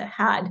Post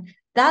had,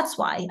 that's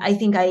why I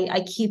think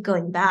I keep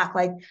going back.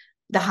 Like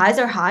the highs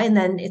are high, and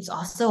then it's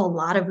also a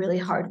lot of really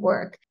hard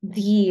work.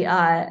 The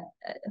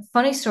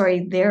funny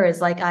story there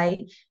is like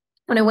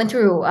when I went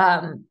through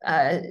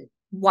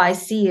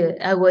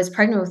YC, I was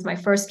pregnant with my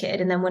first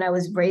kid. And then when I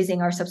was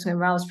raising our subsequent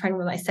round, I was pregnant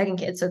with my second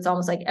kid. So it's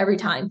almost like every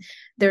time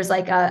there's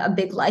like a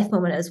big life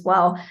moment as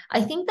well. I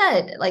think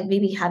that like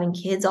maybe having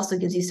kids also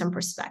gives you some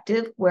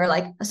perspective where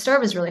like a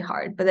startup is really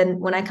hard. But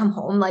then when I come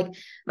home, like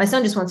my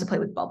son just wants to play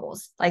with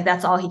bubbles. Like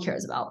that's all he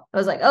cares about. I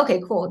was like,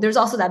 okay, cool. There's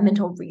also that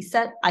mental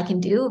reset I can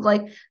do.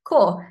 Like,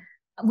 cool,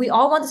 we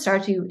all want to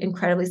start to be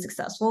incredibly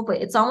successful,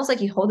 but it's almost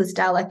like you hold this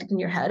dialectic in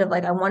your head of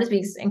like, I want to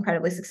be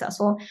incredibly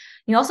successful.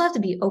 You also have to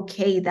be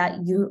okay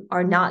that you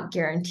are not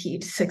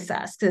guaranteed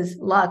success because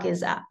luck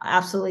is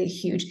absolutely a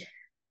huge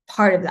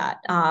part of that.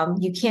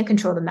 You can't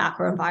control the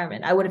macro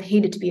environment. I would have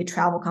hated to be a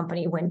travel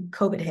company when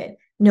COVID hit.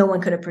 No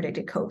one could have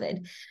predicted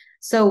COVID.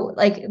 So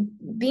like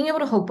being able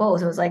to hold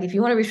both, it was like, if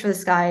you want to reach for the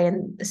sky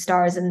and the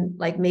stars and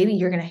like, maybe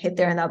you're going to hit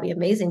there and that'll be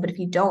amazing. But if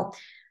you don't,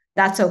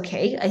 that's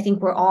okay. I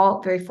think we're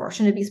all very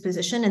fortunate to be in this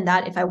position, and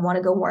that if I want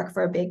to go work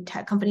for a big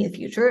tech company in the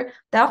future,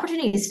 the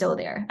opportunity is still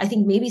there. I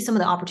think maybe some of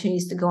the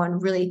opportunities to go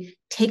and really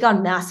take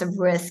on massive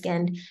risk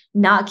and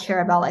not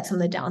care about like some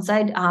of the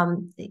downside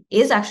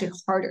is actually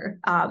harder.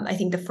 I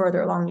think the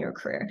further along your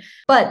career,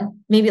 but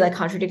maybe like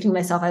contradicting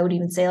myself, I would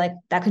even say like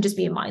that could just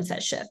be a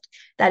mindset shift.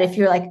 That if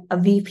you're like a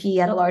VP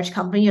at a large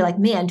company, you're like,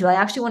 man, do I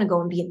actually want to go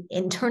and be an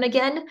intern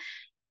again?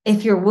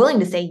 If you're willing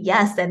to say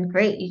yes, then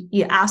great.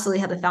 You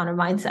absolutely have the founder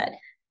mindset.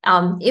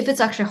 If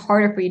it's actually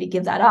harder for you to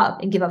give that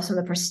up and give up some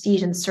of the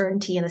prestige and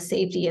certainty and the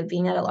safety of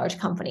being at a large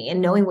company and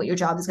knowing what your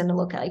job is going to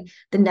look like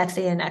the next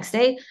day and the next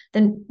day,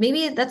 then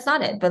maybe that's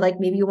not it. But like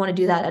maybe you want to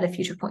do that at a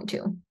future point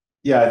too.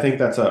 yeah, I think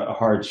that's a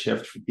hard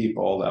shift for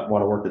people that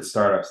want to work at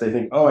startups. They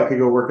think, oh, I could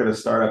go work at a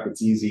startup.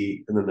 It's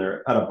easy. And then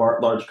they're at a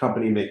large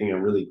company making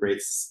a really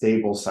great,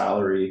 stable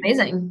salary.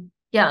 Amazing.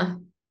 Yeah.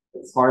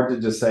 It's hard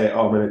to just say,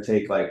 oh, I'm going to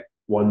take like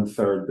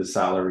 1/3 the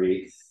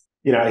salary.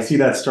 I see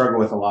that struggle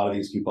with a lot of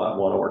these people that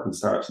want to work in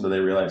startups, and then they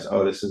realize,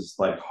 oh, this is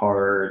like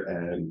hard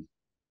and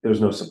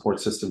there's no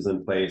support systems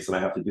in place and I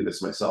have to do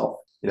this myself.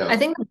 I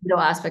think the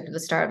mental aspect of the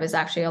startup is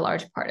actually a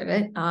large part of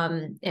it.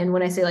 And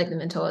when I say like the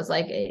mental is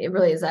like, it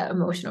really is that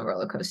emotional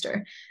roller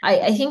coaster.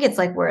 I think it's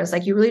like, whereas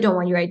like you really don't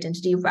want your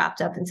identity wrapped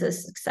up into the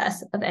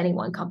success of any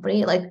one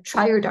company, like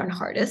try your darn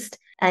hardest.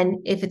 And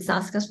if it's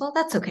not successful,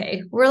 that's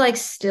okay. We're like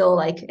still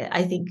like,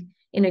 I think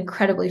in an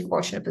incredibly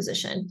fortunate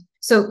position.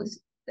 So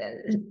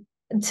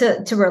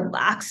to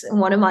relax,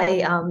 one of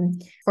my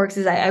quirks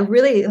is I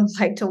really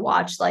like to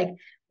watch like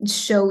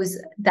shows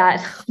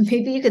that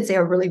maybe you could say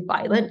are really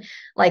violent,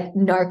 like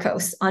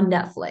Narcos on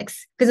Netflix.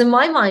 Because in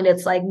my mind,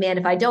 it's like, man,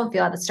 if I don't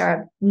fail at the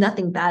startup,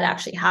 nothing bad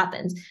actually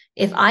happens.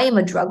 If I am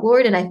a drug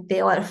lord and I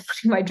fail at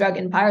my drug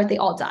empire, they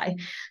all die.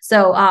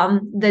 So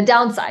the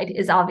downside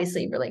is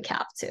obviously really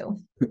capped too.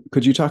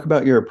 Could you talk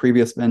about your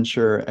previous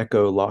venture,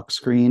 Echo Lock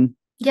Screen?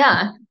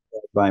 Yeah.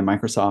 By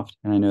Microsoft,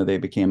 and I know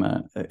it became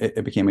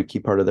a key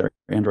part of their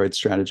Android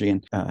strategy.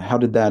 And how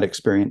did that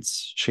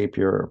experience shape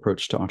your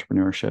approach to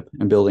entrepreneurship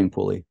and building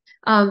Pulley?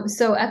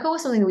 So Echo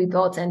was something that we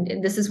built,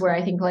 and this is where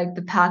I think like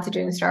the path to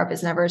doing a startup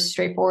is never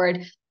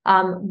straightforward.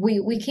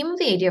 We came up with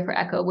the idea for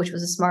Echo, which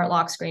was a smart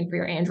lock screen for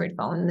your Android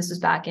phone. And this was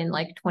back in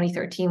like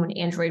 2013 when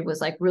Android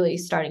was like really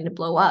starting to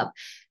blow up,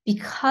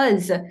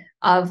 because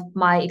of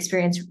my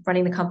experience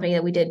running the company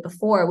that we did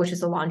before, which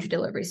is the laundry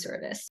delivery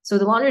service. So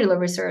the laundry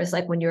delivery service,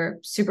 like when you're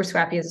super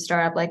scrappy as a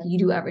startup, like you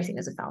do everything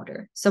as a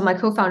founder. So my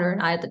co-founder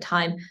and I at the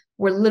time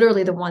were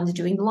literally the ones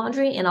doing the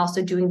laundry and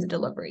also doing the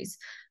deliveries.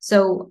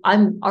 So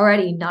I'm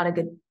already not a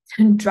good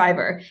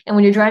driver. And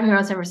when you're driving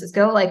around San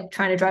Francisco, like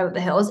trying to drive up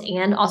the hills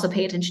and also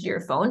pay attention to your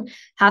phone,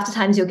 half the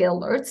times you'll get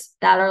alerts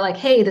that are like,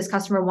 hey, this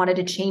customer wanted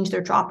to change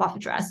their drop-off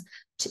address.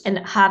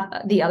 And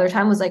have the other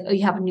time was like, oh,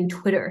 you have a new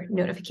Twitter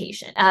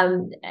notification.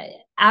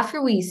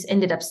 After we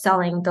ended up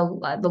selling the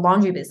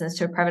laundry business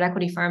to a private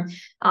equity firm,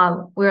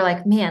 we were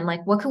like, man,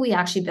 like what could we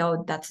actually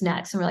build that's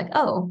next? And we're like,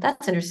 oh,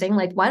 that's interesting.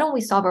 Like, why don't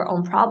we solve our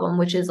own problem?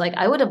 Which is like,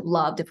 I would have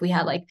loved if we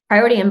had like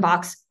priority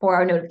inbox for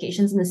our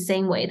notifications in the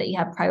same way that you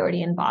have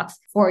priority inbox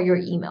for your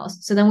emails.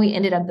 So then we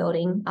ended up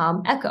building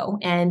Echo,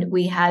 and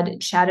we had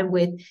chatted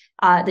with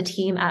the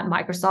team at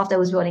Microsoft that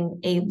was building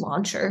a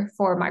launcher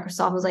for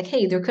Microsoft. Was like,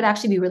 hey, there could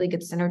actually be really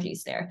good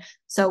synergies there.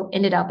 So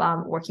ended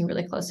up working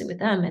really closely with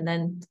them. And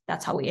then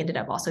that's how we ended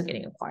up also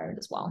getting acquired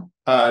as well.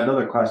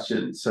 Another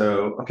question.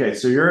 So, okay,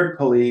 so you're at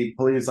Pulley.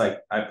 Pulley is like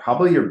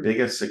probably your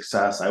biggest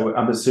success.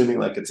 I'm assuming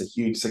like it's a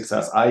huge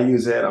success. I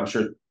use it. I'm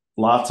sure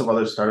lots of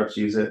other startups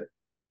use it.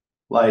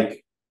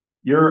 Like,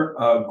 you're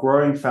a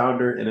growing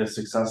founder in a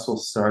successful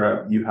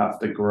startup. You have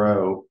to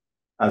grow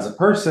as a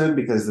person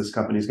because this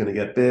company is going to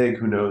get big.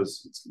 Who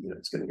knows?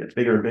 It's going to get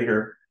bigger and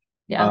bigger.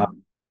 Yeah.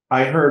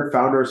 I heard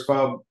Founders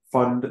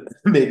Fund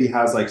maybe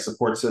has like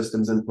support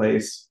systems in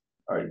place.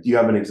 Do you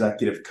have an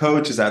executive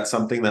coach? Is that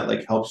something that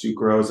like helps you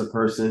grow as a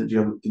person?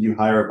 Did you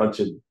hire a bunch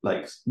of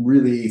like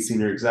really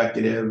senior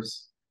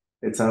executives?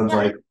 It sounds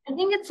like. I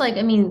think it's like,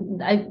 I mean,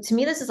 to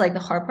me, this is like the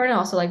hard part and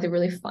also like the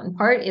really fun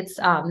part. It's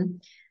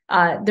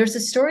there's a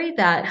story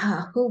that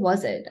who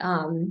was it?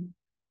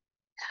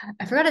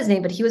 I forgot his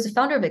name, but he was a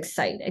founder of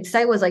Excite.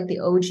 Excite was like the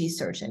OG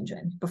search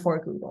engine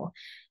before Google.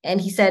 And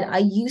he said, I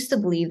used to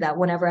believe that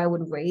whenever I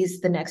would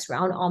raise the next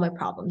round, all my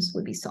problems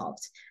would be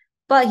solved.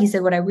 But he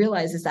said, what I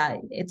realized is that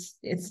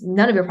it's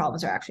none of your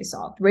problems are actually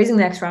solved. Raising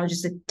the next round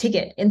is just a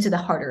ticket into the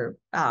harder,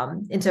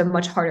 into a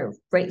much harder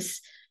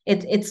race.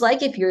 It's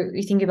like if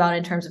you think about it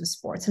in terms of a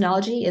sports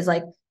analogy, is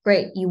like,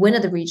 great, you win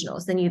at the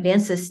regionals, then you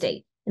advance to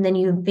state, and then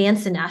you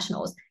advance to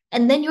nationals.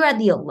 And then you're at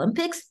the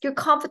Olympics, your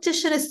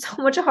competition is so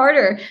much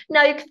harder.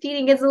 Now you're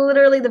competing against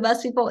literally the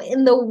best people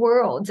in the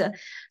world.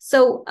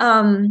 So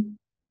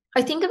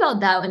I think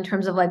about that in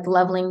terms of like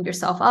leveling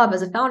yourself up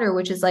as a founder,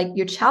 which is like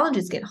your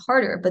challenges get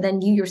harder, but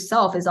then you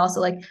yourself is also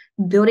like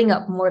building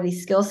up more of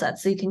these skill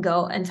sets so you can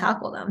go and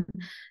tackle them.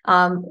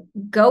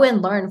 Go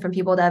and learn from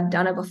people that have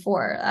done it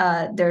before.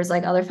 There's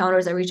like other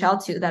founders I reach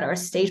out to that are a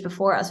stage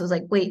before us. I was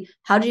like, wait,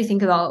 how did you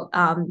think about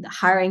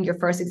hiring your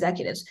first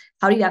executives?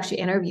 How do you actually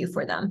interview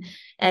for them?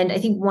 And I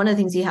think one of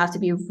the things you have to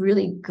be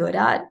really good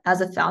at as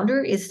a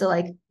founder is to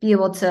like be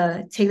able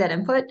to take that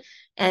input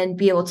and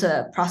be able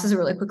to process it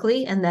really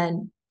quickly and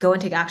then go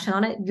and take action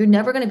on it. You're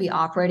never going to be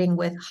operating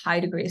with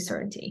high degree of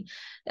certainty.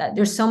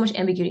 There's so much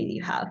ambiguity that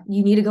you have.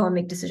 You need to go and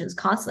make decisions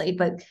constantly.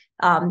 But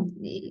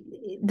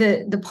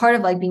the part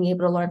of like being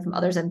able to learn from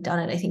others that have done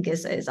it, I think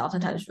is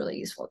oftentimes really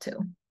useful too.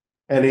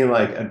 Any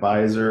like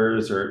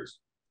advisors or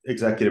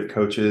executive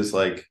coaches?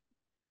 Like,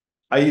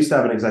 I used to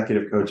have an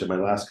executive coach at my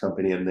last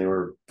company, and they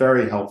were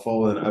very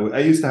helpful. And I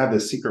used to have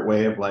this secret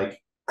way of like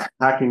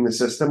hacking the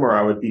system where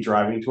I would be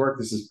driving to work.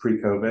 This is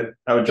pre-COVID.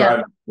 I would drive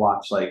and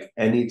watch like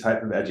any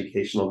type of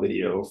educational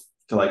video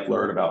to like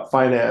learn about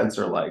finance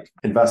or like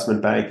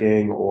investment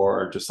banking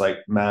or just like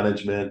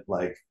management.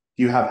 Like,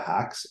 do you have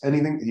hacks?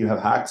 Anything? Do you have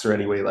hacks or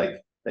any way like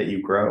that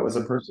you grow as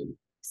a person?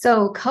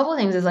 So a couple of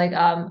things is like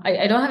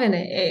I don't have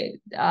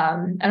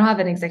I don't have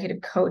an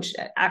executive coach.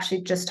 I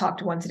actually just talked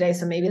to one today,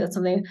 so maybe that's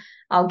something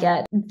I'll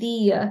get.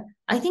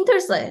 I think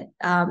there's like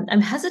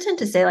I'm hesitant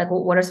to say like,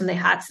 well, what are some of the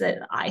hacks that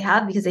I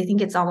have, because I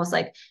think it's almost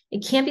like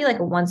it can't be like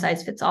a one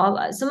size fits all.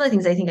 Some of the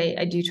things I think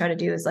I do try to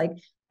do is like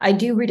I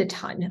do read a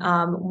ton.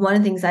 One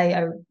of the things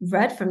I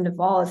read from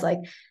Naval is like,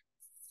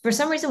 for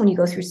some reason when you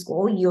go through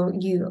school,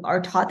 you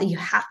are taught that you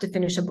have to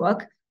finish a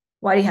book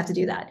Why do you have to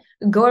do that?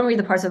 Go and read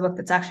the parts of the book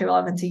that's actually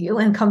relevant to you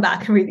and come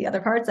back and read the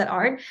other parts that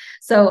aren't.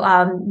 So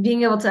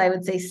being able to, I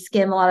would say,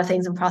 skim a lot of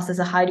things and process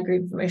a high degree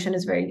of information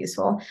is very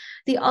useful.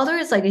 The other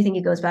is like, I think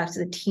it goes back to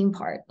the team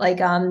part. Like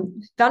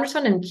Founders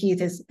Fund and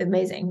Keith is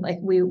amazing. Like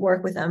we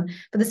work with them,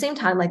 but at the same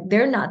time, like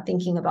they're not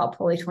thinking about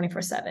Pulley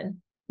 24/7.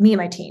 Me and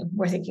my team,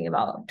 we're thinking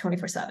about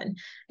 24/7.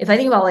 If I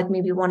think about like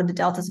maybe one of the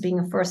deltas of being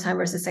a first time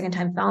versus second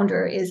time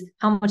founder is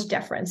how much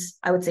deference,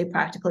 I would say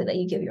practically, that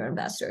you give your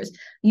investors.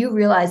 You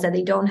realize that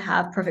they don't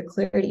have perfect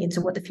clarity into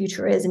what the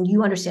future is, and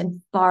you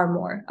understand far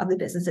more of the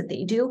business that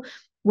they do.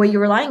 What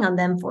you're relying on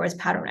them for is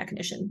pattern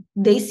recognition.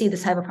 They see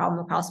this type of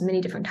problem across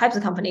many different types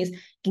of companies,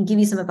 can give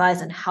you some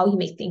advice on how you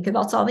may think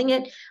about solving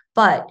it.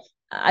 But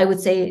I would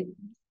say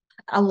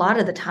a lot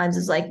of the times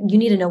is like, you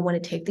need to know when to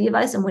take the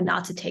advice and when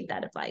not to take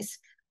that advice.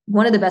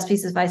 One of the best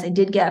pieces of advice I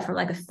did get from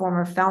like a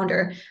former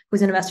founder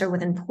who's an investor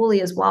within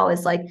Pulley as well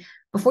is like,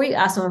 before you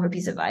ask someone for a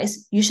piece of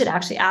advice, you should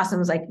actually ask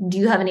them, is like, do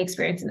you have any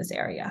experience in this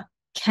area?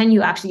 Can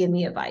you actually give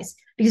me advice?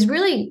 Because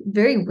really,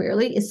 very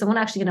rarely is someone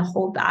actually going to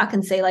hold back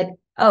and say like,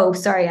 oh,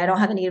 sorry, I don't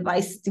have any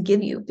advice to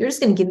give you. They're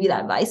just going to give you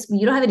that advice, but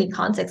you don't have any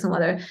context on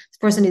whether this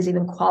person is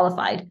even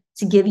qualified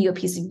to give you a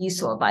piece of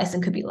useful advice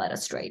and could be led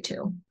astray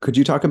too. Could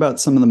you talk about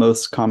some of the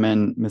most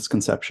common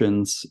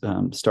misconceptions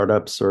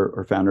startups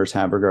or founders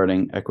have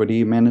regarding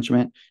equity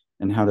management,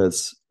 and how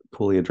does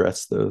Pulley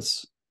address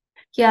those?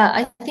 Yeah,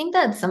 I think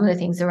that some of the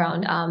things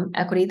around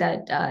equity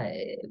that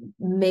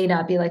may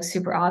not be like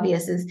super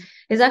obvious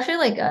is actually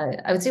like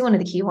I would say one of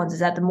the key ones is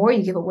that the more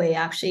you give away,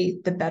 actually,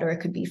 the better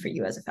it could be for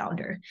you as a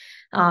founder.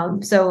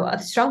 So a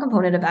strong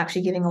component of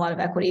actually giving a lot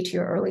of equity to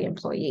your early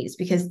employees,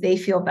 because they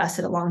feel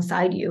vested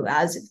alongside you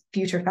as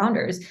future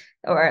founders,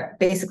 or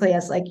basically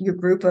as like your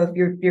group of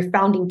your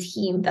founding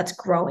team that's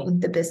growing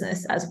the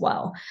business as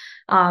well.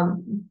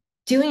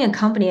 Doing a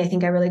company, I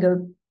think I really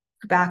go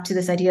back to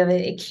this idea of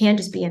it can't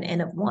just be an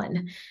N of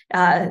one.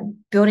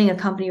 Building a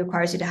company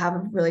requires you to have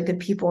really good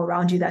people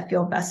around you that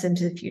feel vested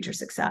into the future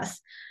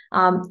success.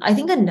 I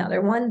think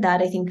another one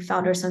that I think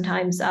founders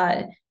sometimes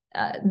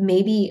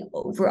maybe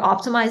over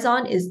optimize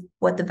on is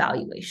what the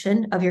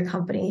valuation of your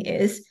company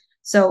is.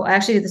 So I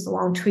actually did this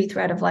long tweet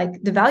thread of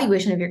like, the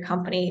valuation of your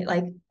company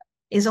like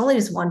is only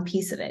just one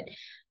piece of it.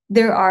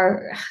 There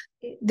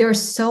are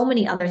so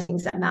many other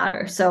things that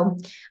matter. So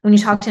when you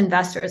talk to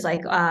investors,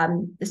 like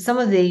some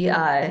of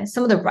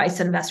the rights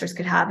that investors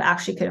could have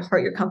actually could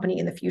hurt your company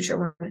in the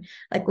future,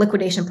 like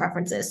liquidation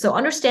preferences. So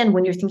understand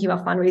when you're thinking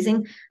about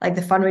fundraising, like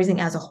the fundraising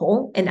as a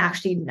whole, and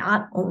actually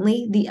not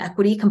only the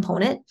equity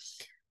component.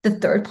 The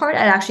third part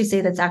I'd actually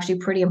say that's actually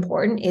pretty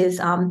important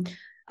is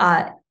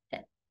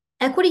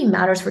equity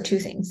matters for two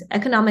things: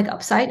 economic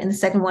upside, and the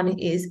second one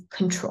is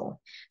control.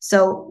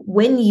 So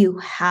when you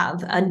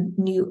have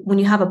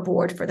a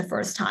board for the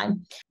first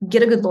time,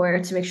 get a good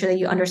lawyer to make sure that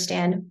you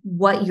understand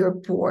what your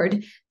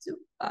board,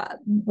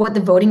 what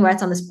the voting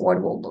rights on this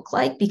board will look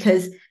like,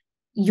 because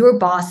your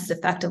boss is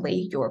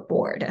effectively your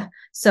board.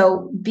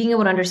 So being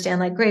able to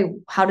understand, like, great,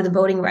 how do the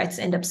voting rights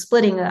end up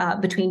splitting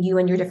between you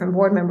and your different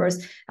board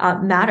members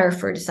matter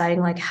for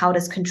deciding, like, how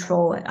does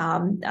control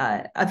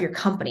of your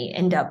company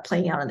end up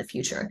playing out in the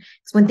future?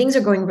 Because when things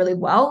are going really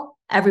well,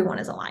 everyone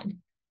is aligned.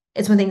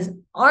 It's when things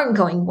aren't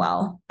going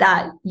well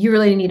that you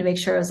really need to make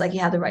sure it's like you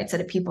have the right set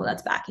of people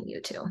that's backing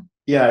you too.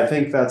 Yeah, I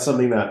think that's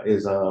something that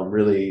is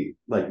really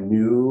like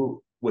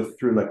new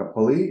through like a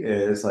Pulley,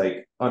 is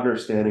like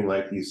understanding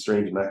like these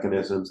strange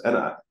mechanisms. And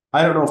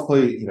I don't know if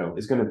Pulley,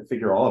 is going to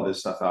figure all of this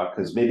stuff out,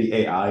 because maybe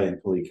AI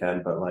and Pulley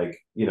can, but like,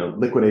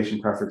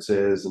 liquidation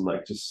preferences and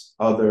like just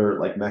other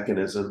like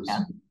mechanisms. Yeah.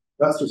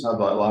 Investors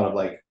have a lot of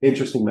like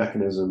interesting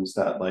mechanisms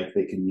that like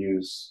they can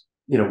use,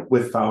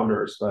 with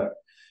founders. But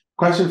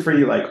question for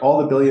you, like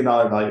all the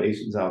billion-dollar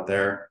valuations out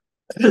there,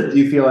 do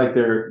you feel like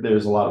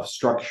there's a lot of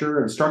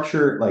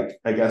structure like,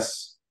 I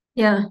guess,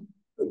 yeah,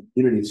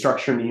 unity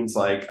structure means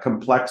like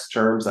complex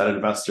terms that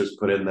investors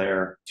put in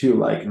there to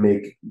like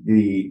make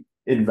the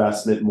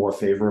investment more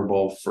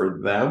favorable for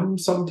them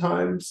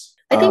sometimes?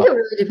 I think it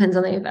really depends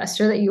on the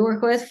investor that you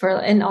work with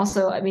and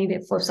also, I mean,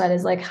 the flip side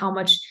is like how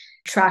much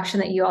traction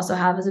that you also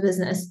have as a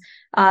business.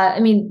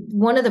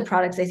 One of the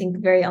products I think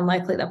very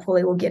unlikely that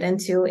Pulley will get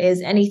into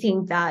is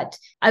anything that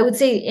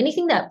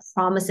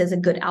promises a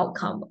good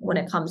outcome when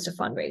it comes to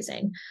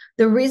fundraising.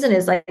 The reason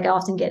is, like, I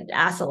often get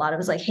asked a lot of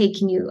is like, hey,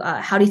 can you,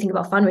 how do you think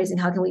about fundraising?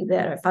 How can we be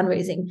better at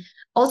fundraising?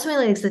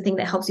 Ultimately, it's the thing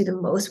that helps you the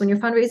most when you're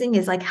fundraising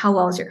is like, how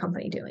well is your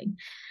company doing?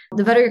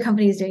 The better your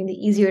company is doing, the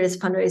easier it is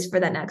to fundraise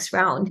for that next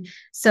round.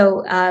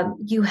 So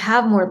you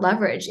have more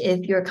leverage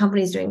if your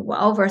company is doing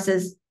well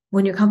versus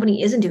when your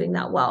company isn't doing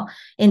that well.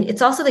 And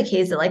it's also the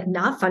case that like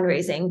not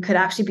fundraising could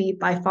actually be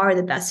by far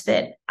the best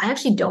fit. I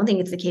actually don't think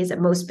it's the case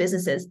that most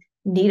businesses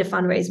need to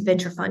fundraise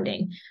venture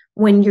funding.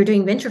 When you're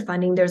doing venture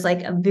funding, there's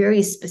like a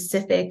very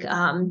specific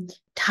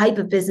type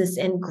of business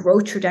and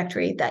growth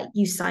trajectory that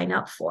you sign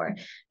up for.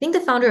 I think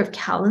the founder of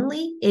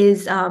Calendly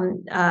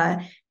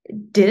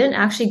didn't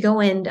actually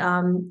go and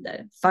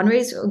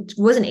fundraise,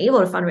 wasn't able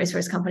to fundraise for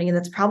his company. And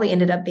that's probably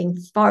ended up being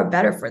far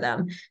better for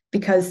them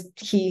because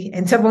he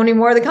ends up owning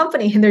more of the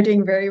company and they're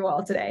doing very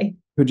well today.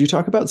 Could you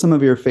talk about some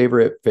of your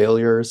favorite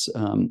failures,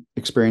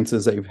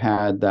 experiences that you've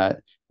had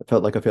that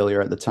felt like a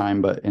failure at the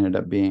time, but ended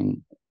up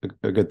being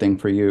a good thing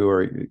for you,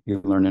 or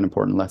you learned an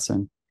important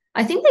lesson?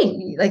 I think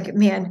they like,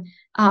 man,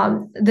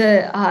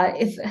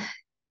 if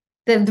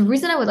the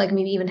reason I would like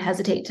maybe even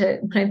hesitate to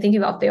when I'm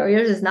thinking about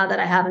failures is not that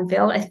I haven't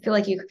failed. I feel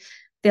like you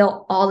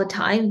fail all the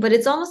time, but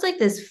it's almost like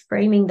this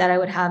framing that I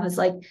would have is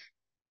like,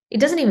 it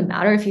doesn't even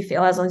matter if you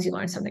fail as long as you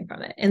learn something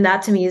from it. And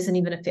that to me isn't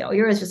even a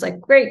failure. It's just like,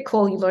 great,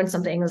 cool, you learned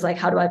something. It's like,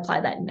 how do I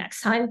apply that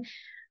next time?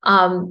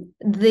 I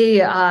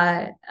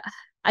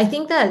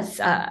think that's,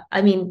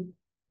 I mean,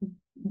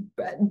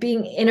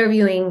 being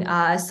interviewing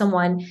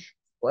someone.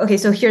 Okay,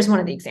 so here's one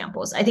of the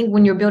examples. I think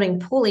when you're building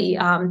Pulley,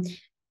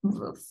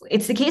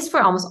 it's the case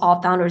for almost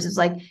all founders. It's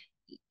like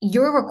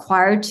you're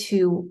required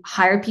to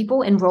hire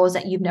people in roles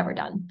that you've never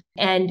done.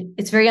 And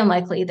it's very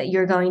unlikely that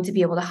you're going to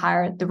be able to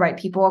hire the right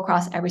people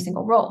across every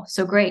single role.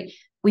 So great.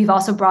 We've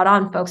also brought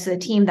on folks to the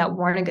team that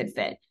weren't a good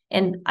fit.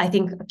 And I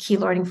think a key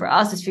learning for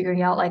us is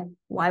figuring out like,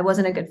 why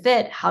wasn't a good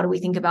fit? How do we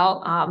think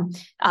about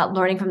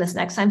learning from this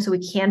next time so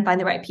we can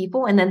find the right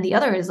people? And then the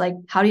other is like,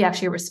 how do you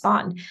actually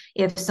respond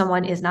if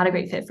someone is not a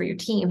great fit for your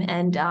team?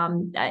 And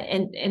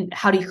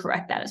how do you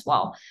correct that as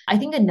well? I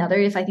think another,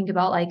 if I think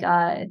about like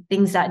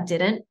things that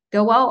didn't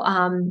go well,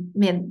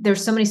 man,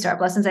 there's so many startup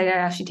lessons I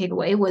actually take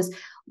away. Was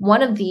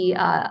one of the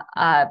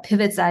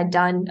pivots I'd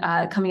done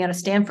coming out of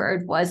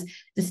Stanford was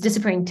this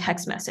disappearing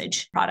text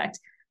message product.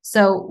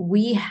 So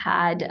we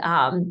had,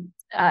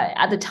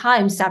 at the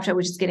time, Snapchat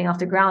was just getting off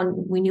the ground.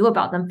 We knew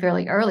about them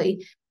fairly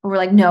early, but we're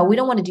like, no, we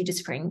don't want to do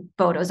disappearing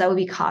photos. That would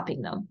be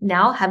copying them.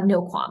 Now have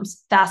no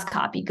qualms, fast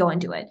copy, go and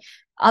do it.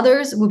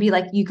 Others would be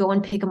like, you go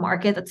and pick a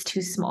market that's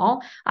too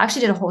small. I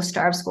actually did a whole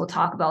startup school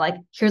talk about like,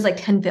 here's like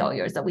 10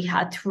 failures that we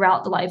had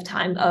throughout the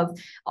lifetime of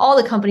all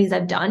the companies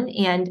I've done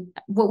and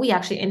what we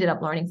actually ended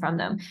up learning from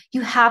them.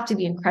 You have to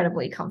be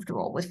incredibly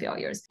comfortable with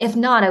failures. If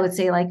not, I would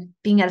say like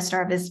being at a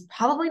startup is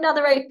probably not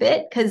the right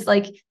fit because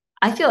like,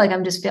 I feel like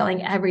I'm just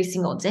failing every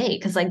single day.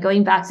 Cause like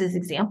going back to this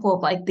example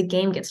of like the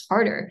game gets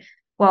harder.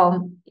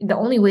 Well, the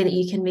only way that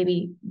you can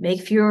maybe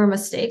make fewer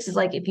mistakes is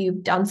like if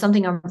you've done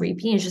something on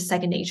repeat, it's just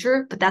second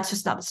nature, but that's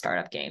just not the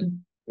startup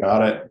game.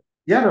 Got it.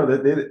 Yeah,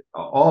 no,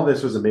 all of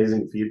this was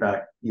amazing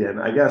feedback, Ian.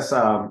 I guess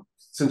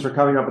since we're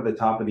coming up at the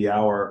top of the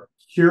hour,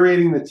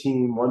 curating the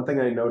team, one thing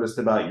I noticed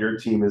about your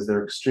team is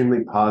they're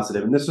extremely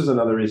positive. And this is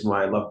another reason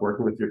why I love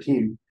working with your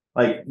team.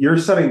 Like you're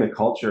setting the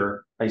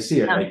culture. I see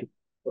it. Like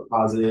you're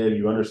positive,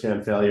 you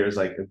understand failure is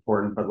like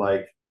important, but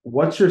like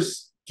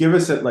give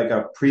us like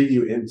a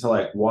preview into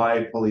like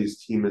why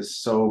Pulley's team is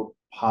so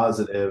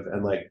positive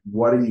and like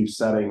what are you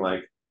setting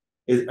like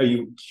are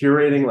you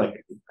curating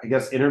like I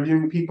guess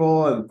interviewing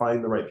people and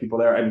finding the right people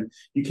there, and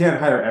you can't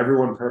hire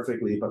everyone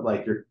perfectly, but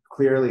like you're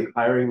clearly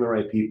hiring the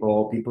right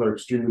people are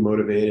extremely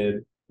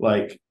motivated.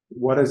 Like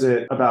what is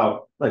it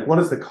about, like what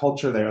is the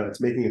culture there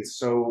that's making it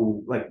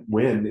so like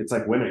it's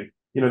like winning,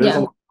 there's a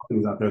lot of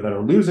companies out there that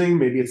are losing.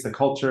 Maybe it's the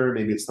culture,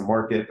 maybe it's the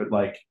market, but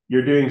like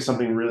you're doing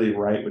something really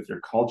right with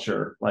your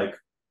culture. Like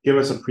give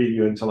us a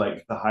preview into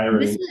like the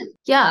hiring.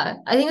 I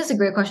think that's a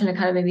great question to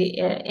kind of maybe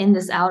end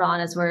this out on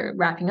as we're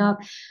wrapping up.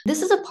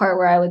 This is a part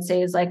where I would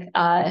say is like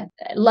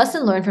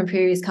lesson learned from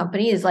previous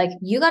company is like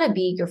you got to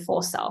be your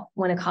full self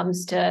when it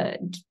comes to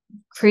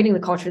creating the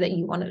culture that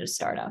you wanted to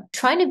start up.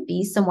 Trying to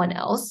be someone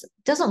else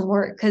doesn't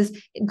work because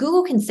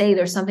Google can say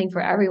there's something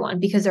for everyone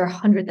because there are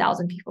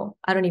 100,000 people.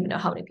 I don't even know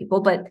how many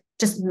people, but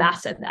just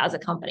massive as a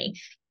company.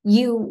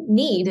 You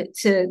need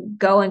to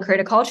go and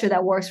create a culture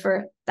that works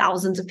for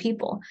thousands of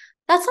people.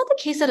 That's not the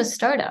case at a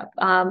startup.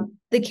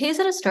 The case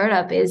at a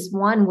startup is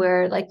one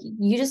where like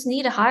you just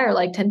need to hire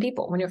like 10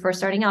 people. When you're first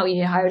starting out, you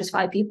need to hire just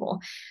 5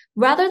 people.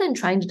 Rather than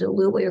trying to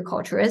dilute what your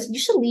culture is, you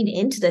should lean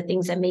into the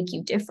things that make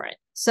you different.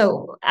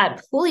 So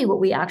at Pulley,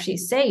 what we actually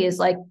say is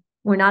like,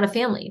 we're not a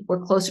family.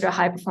 We're closer to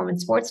high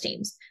performance sports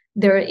teams.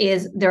 There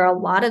are a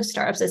lot of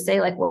startups that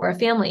say like we're a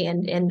family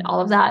and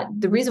all of that.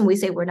 The reason we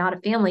say we're not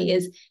a family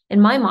is,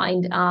 in my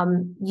mind,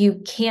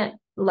 you can't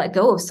let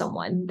go of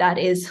someone that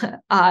is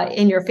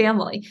in your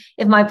family.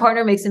 If my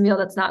partner makes a meal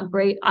that's not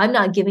great, I'm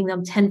not giving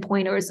them 10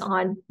 pointers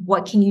on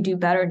what can you do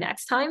better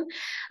next time.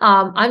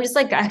 I'm just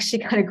like actually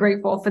kind of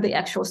grateful for the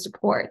extra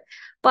support.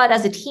 But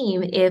as a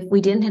team, if we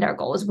didn't hit our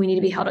goals, we need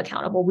to be held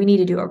accountable. We need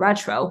to do a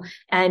retro.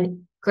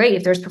 And great,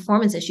 if there's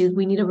performance issues,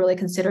 we need to really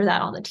consider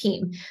that on the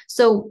team.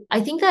 So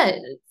I think that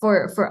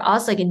for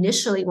us, like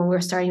initially when we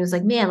were starting, it was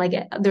like, man, like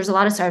there's a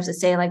lot of startups that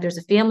say like there's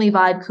a family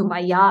vibe,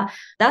 kumbaya.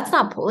 That's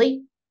not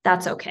Pulley.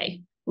 That's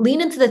okay.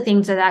 Lean into the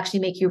things that actually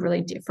make you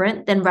really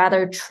different than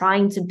rather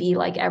trying to be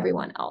like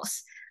everyone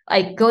else.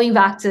 Like going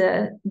back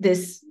to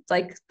this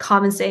like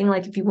common saying,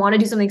 like if you want to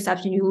do something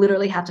exceptional, you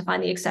literally have to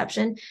find the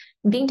exception.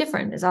 And being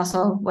different is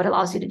also what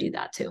allows you to do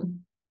that too.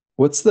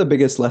 What's the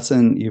biggest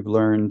lesson you've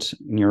learned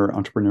in your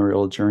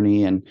entrepreneurial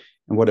journey, and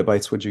what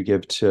advice would you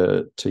give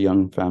to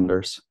young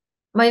founders?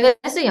 My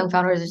advice to young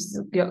founders is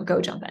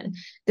go jump in.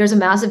 There's a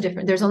massive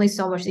difference. There's only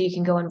so much that you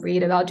can go and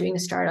read about doing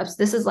startups.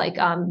 This is like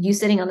you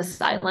sitting on the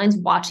sidelines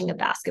watching a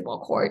basketball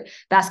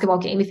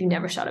game if you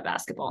never shot a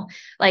basketball.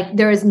 Like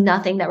there is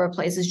nothing that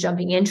replaces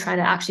jumping in, trying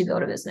to actually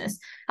build a business.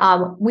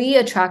 We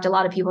attract a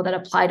lot of people that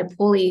apply to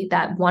Pulley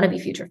that want to be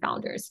future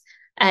founders.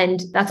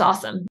 And that's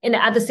awesome. And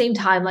at the same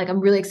time, like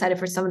I'm really excited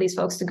for some of these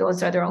folks to go and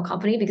start their own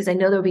company because I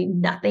know there'll be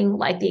nothing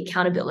like the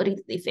accountability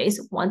that they face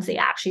once they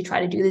actually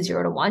try to do the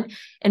 0 to 1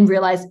 and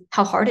realize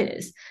how hard it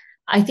is.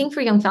 I think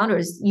for young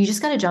founders, you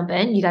just got to jump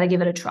in, you got to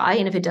give it a try.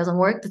 And if it doesn't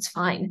work, that's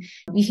fine.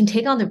 You can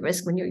take on the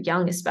risk when you're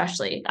young,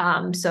 especially.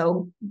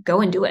 So go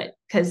and do it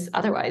because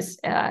otherwise,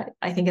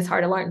 I think it's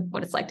hard to learn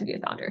what it's like to be a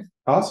founder.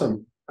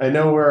 Awesome. I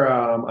know we're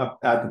up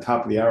at the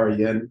top of the hour,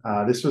 Yin.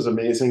 This was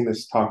amazing.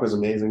 This talk was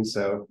amazing.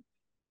 So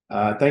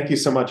thank you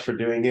so much for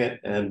doing it.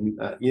 And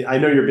I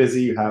know you're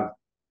busy. You have,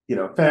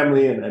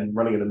 family and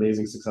running an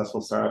amazing, successful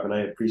startup. And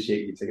I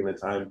appreciate you taking the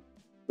time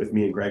with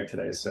me and Greg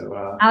today.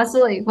 So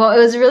absolutely. Well, it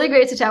was really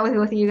great to chat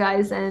with you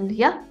guys. And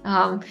yeah,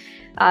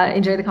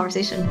 enjoy the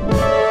conversation.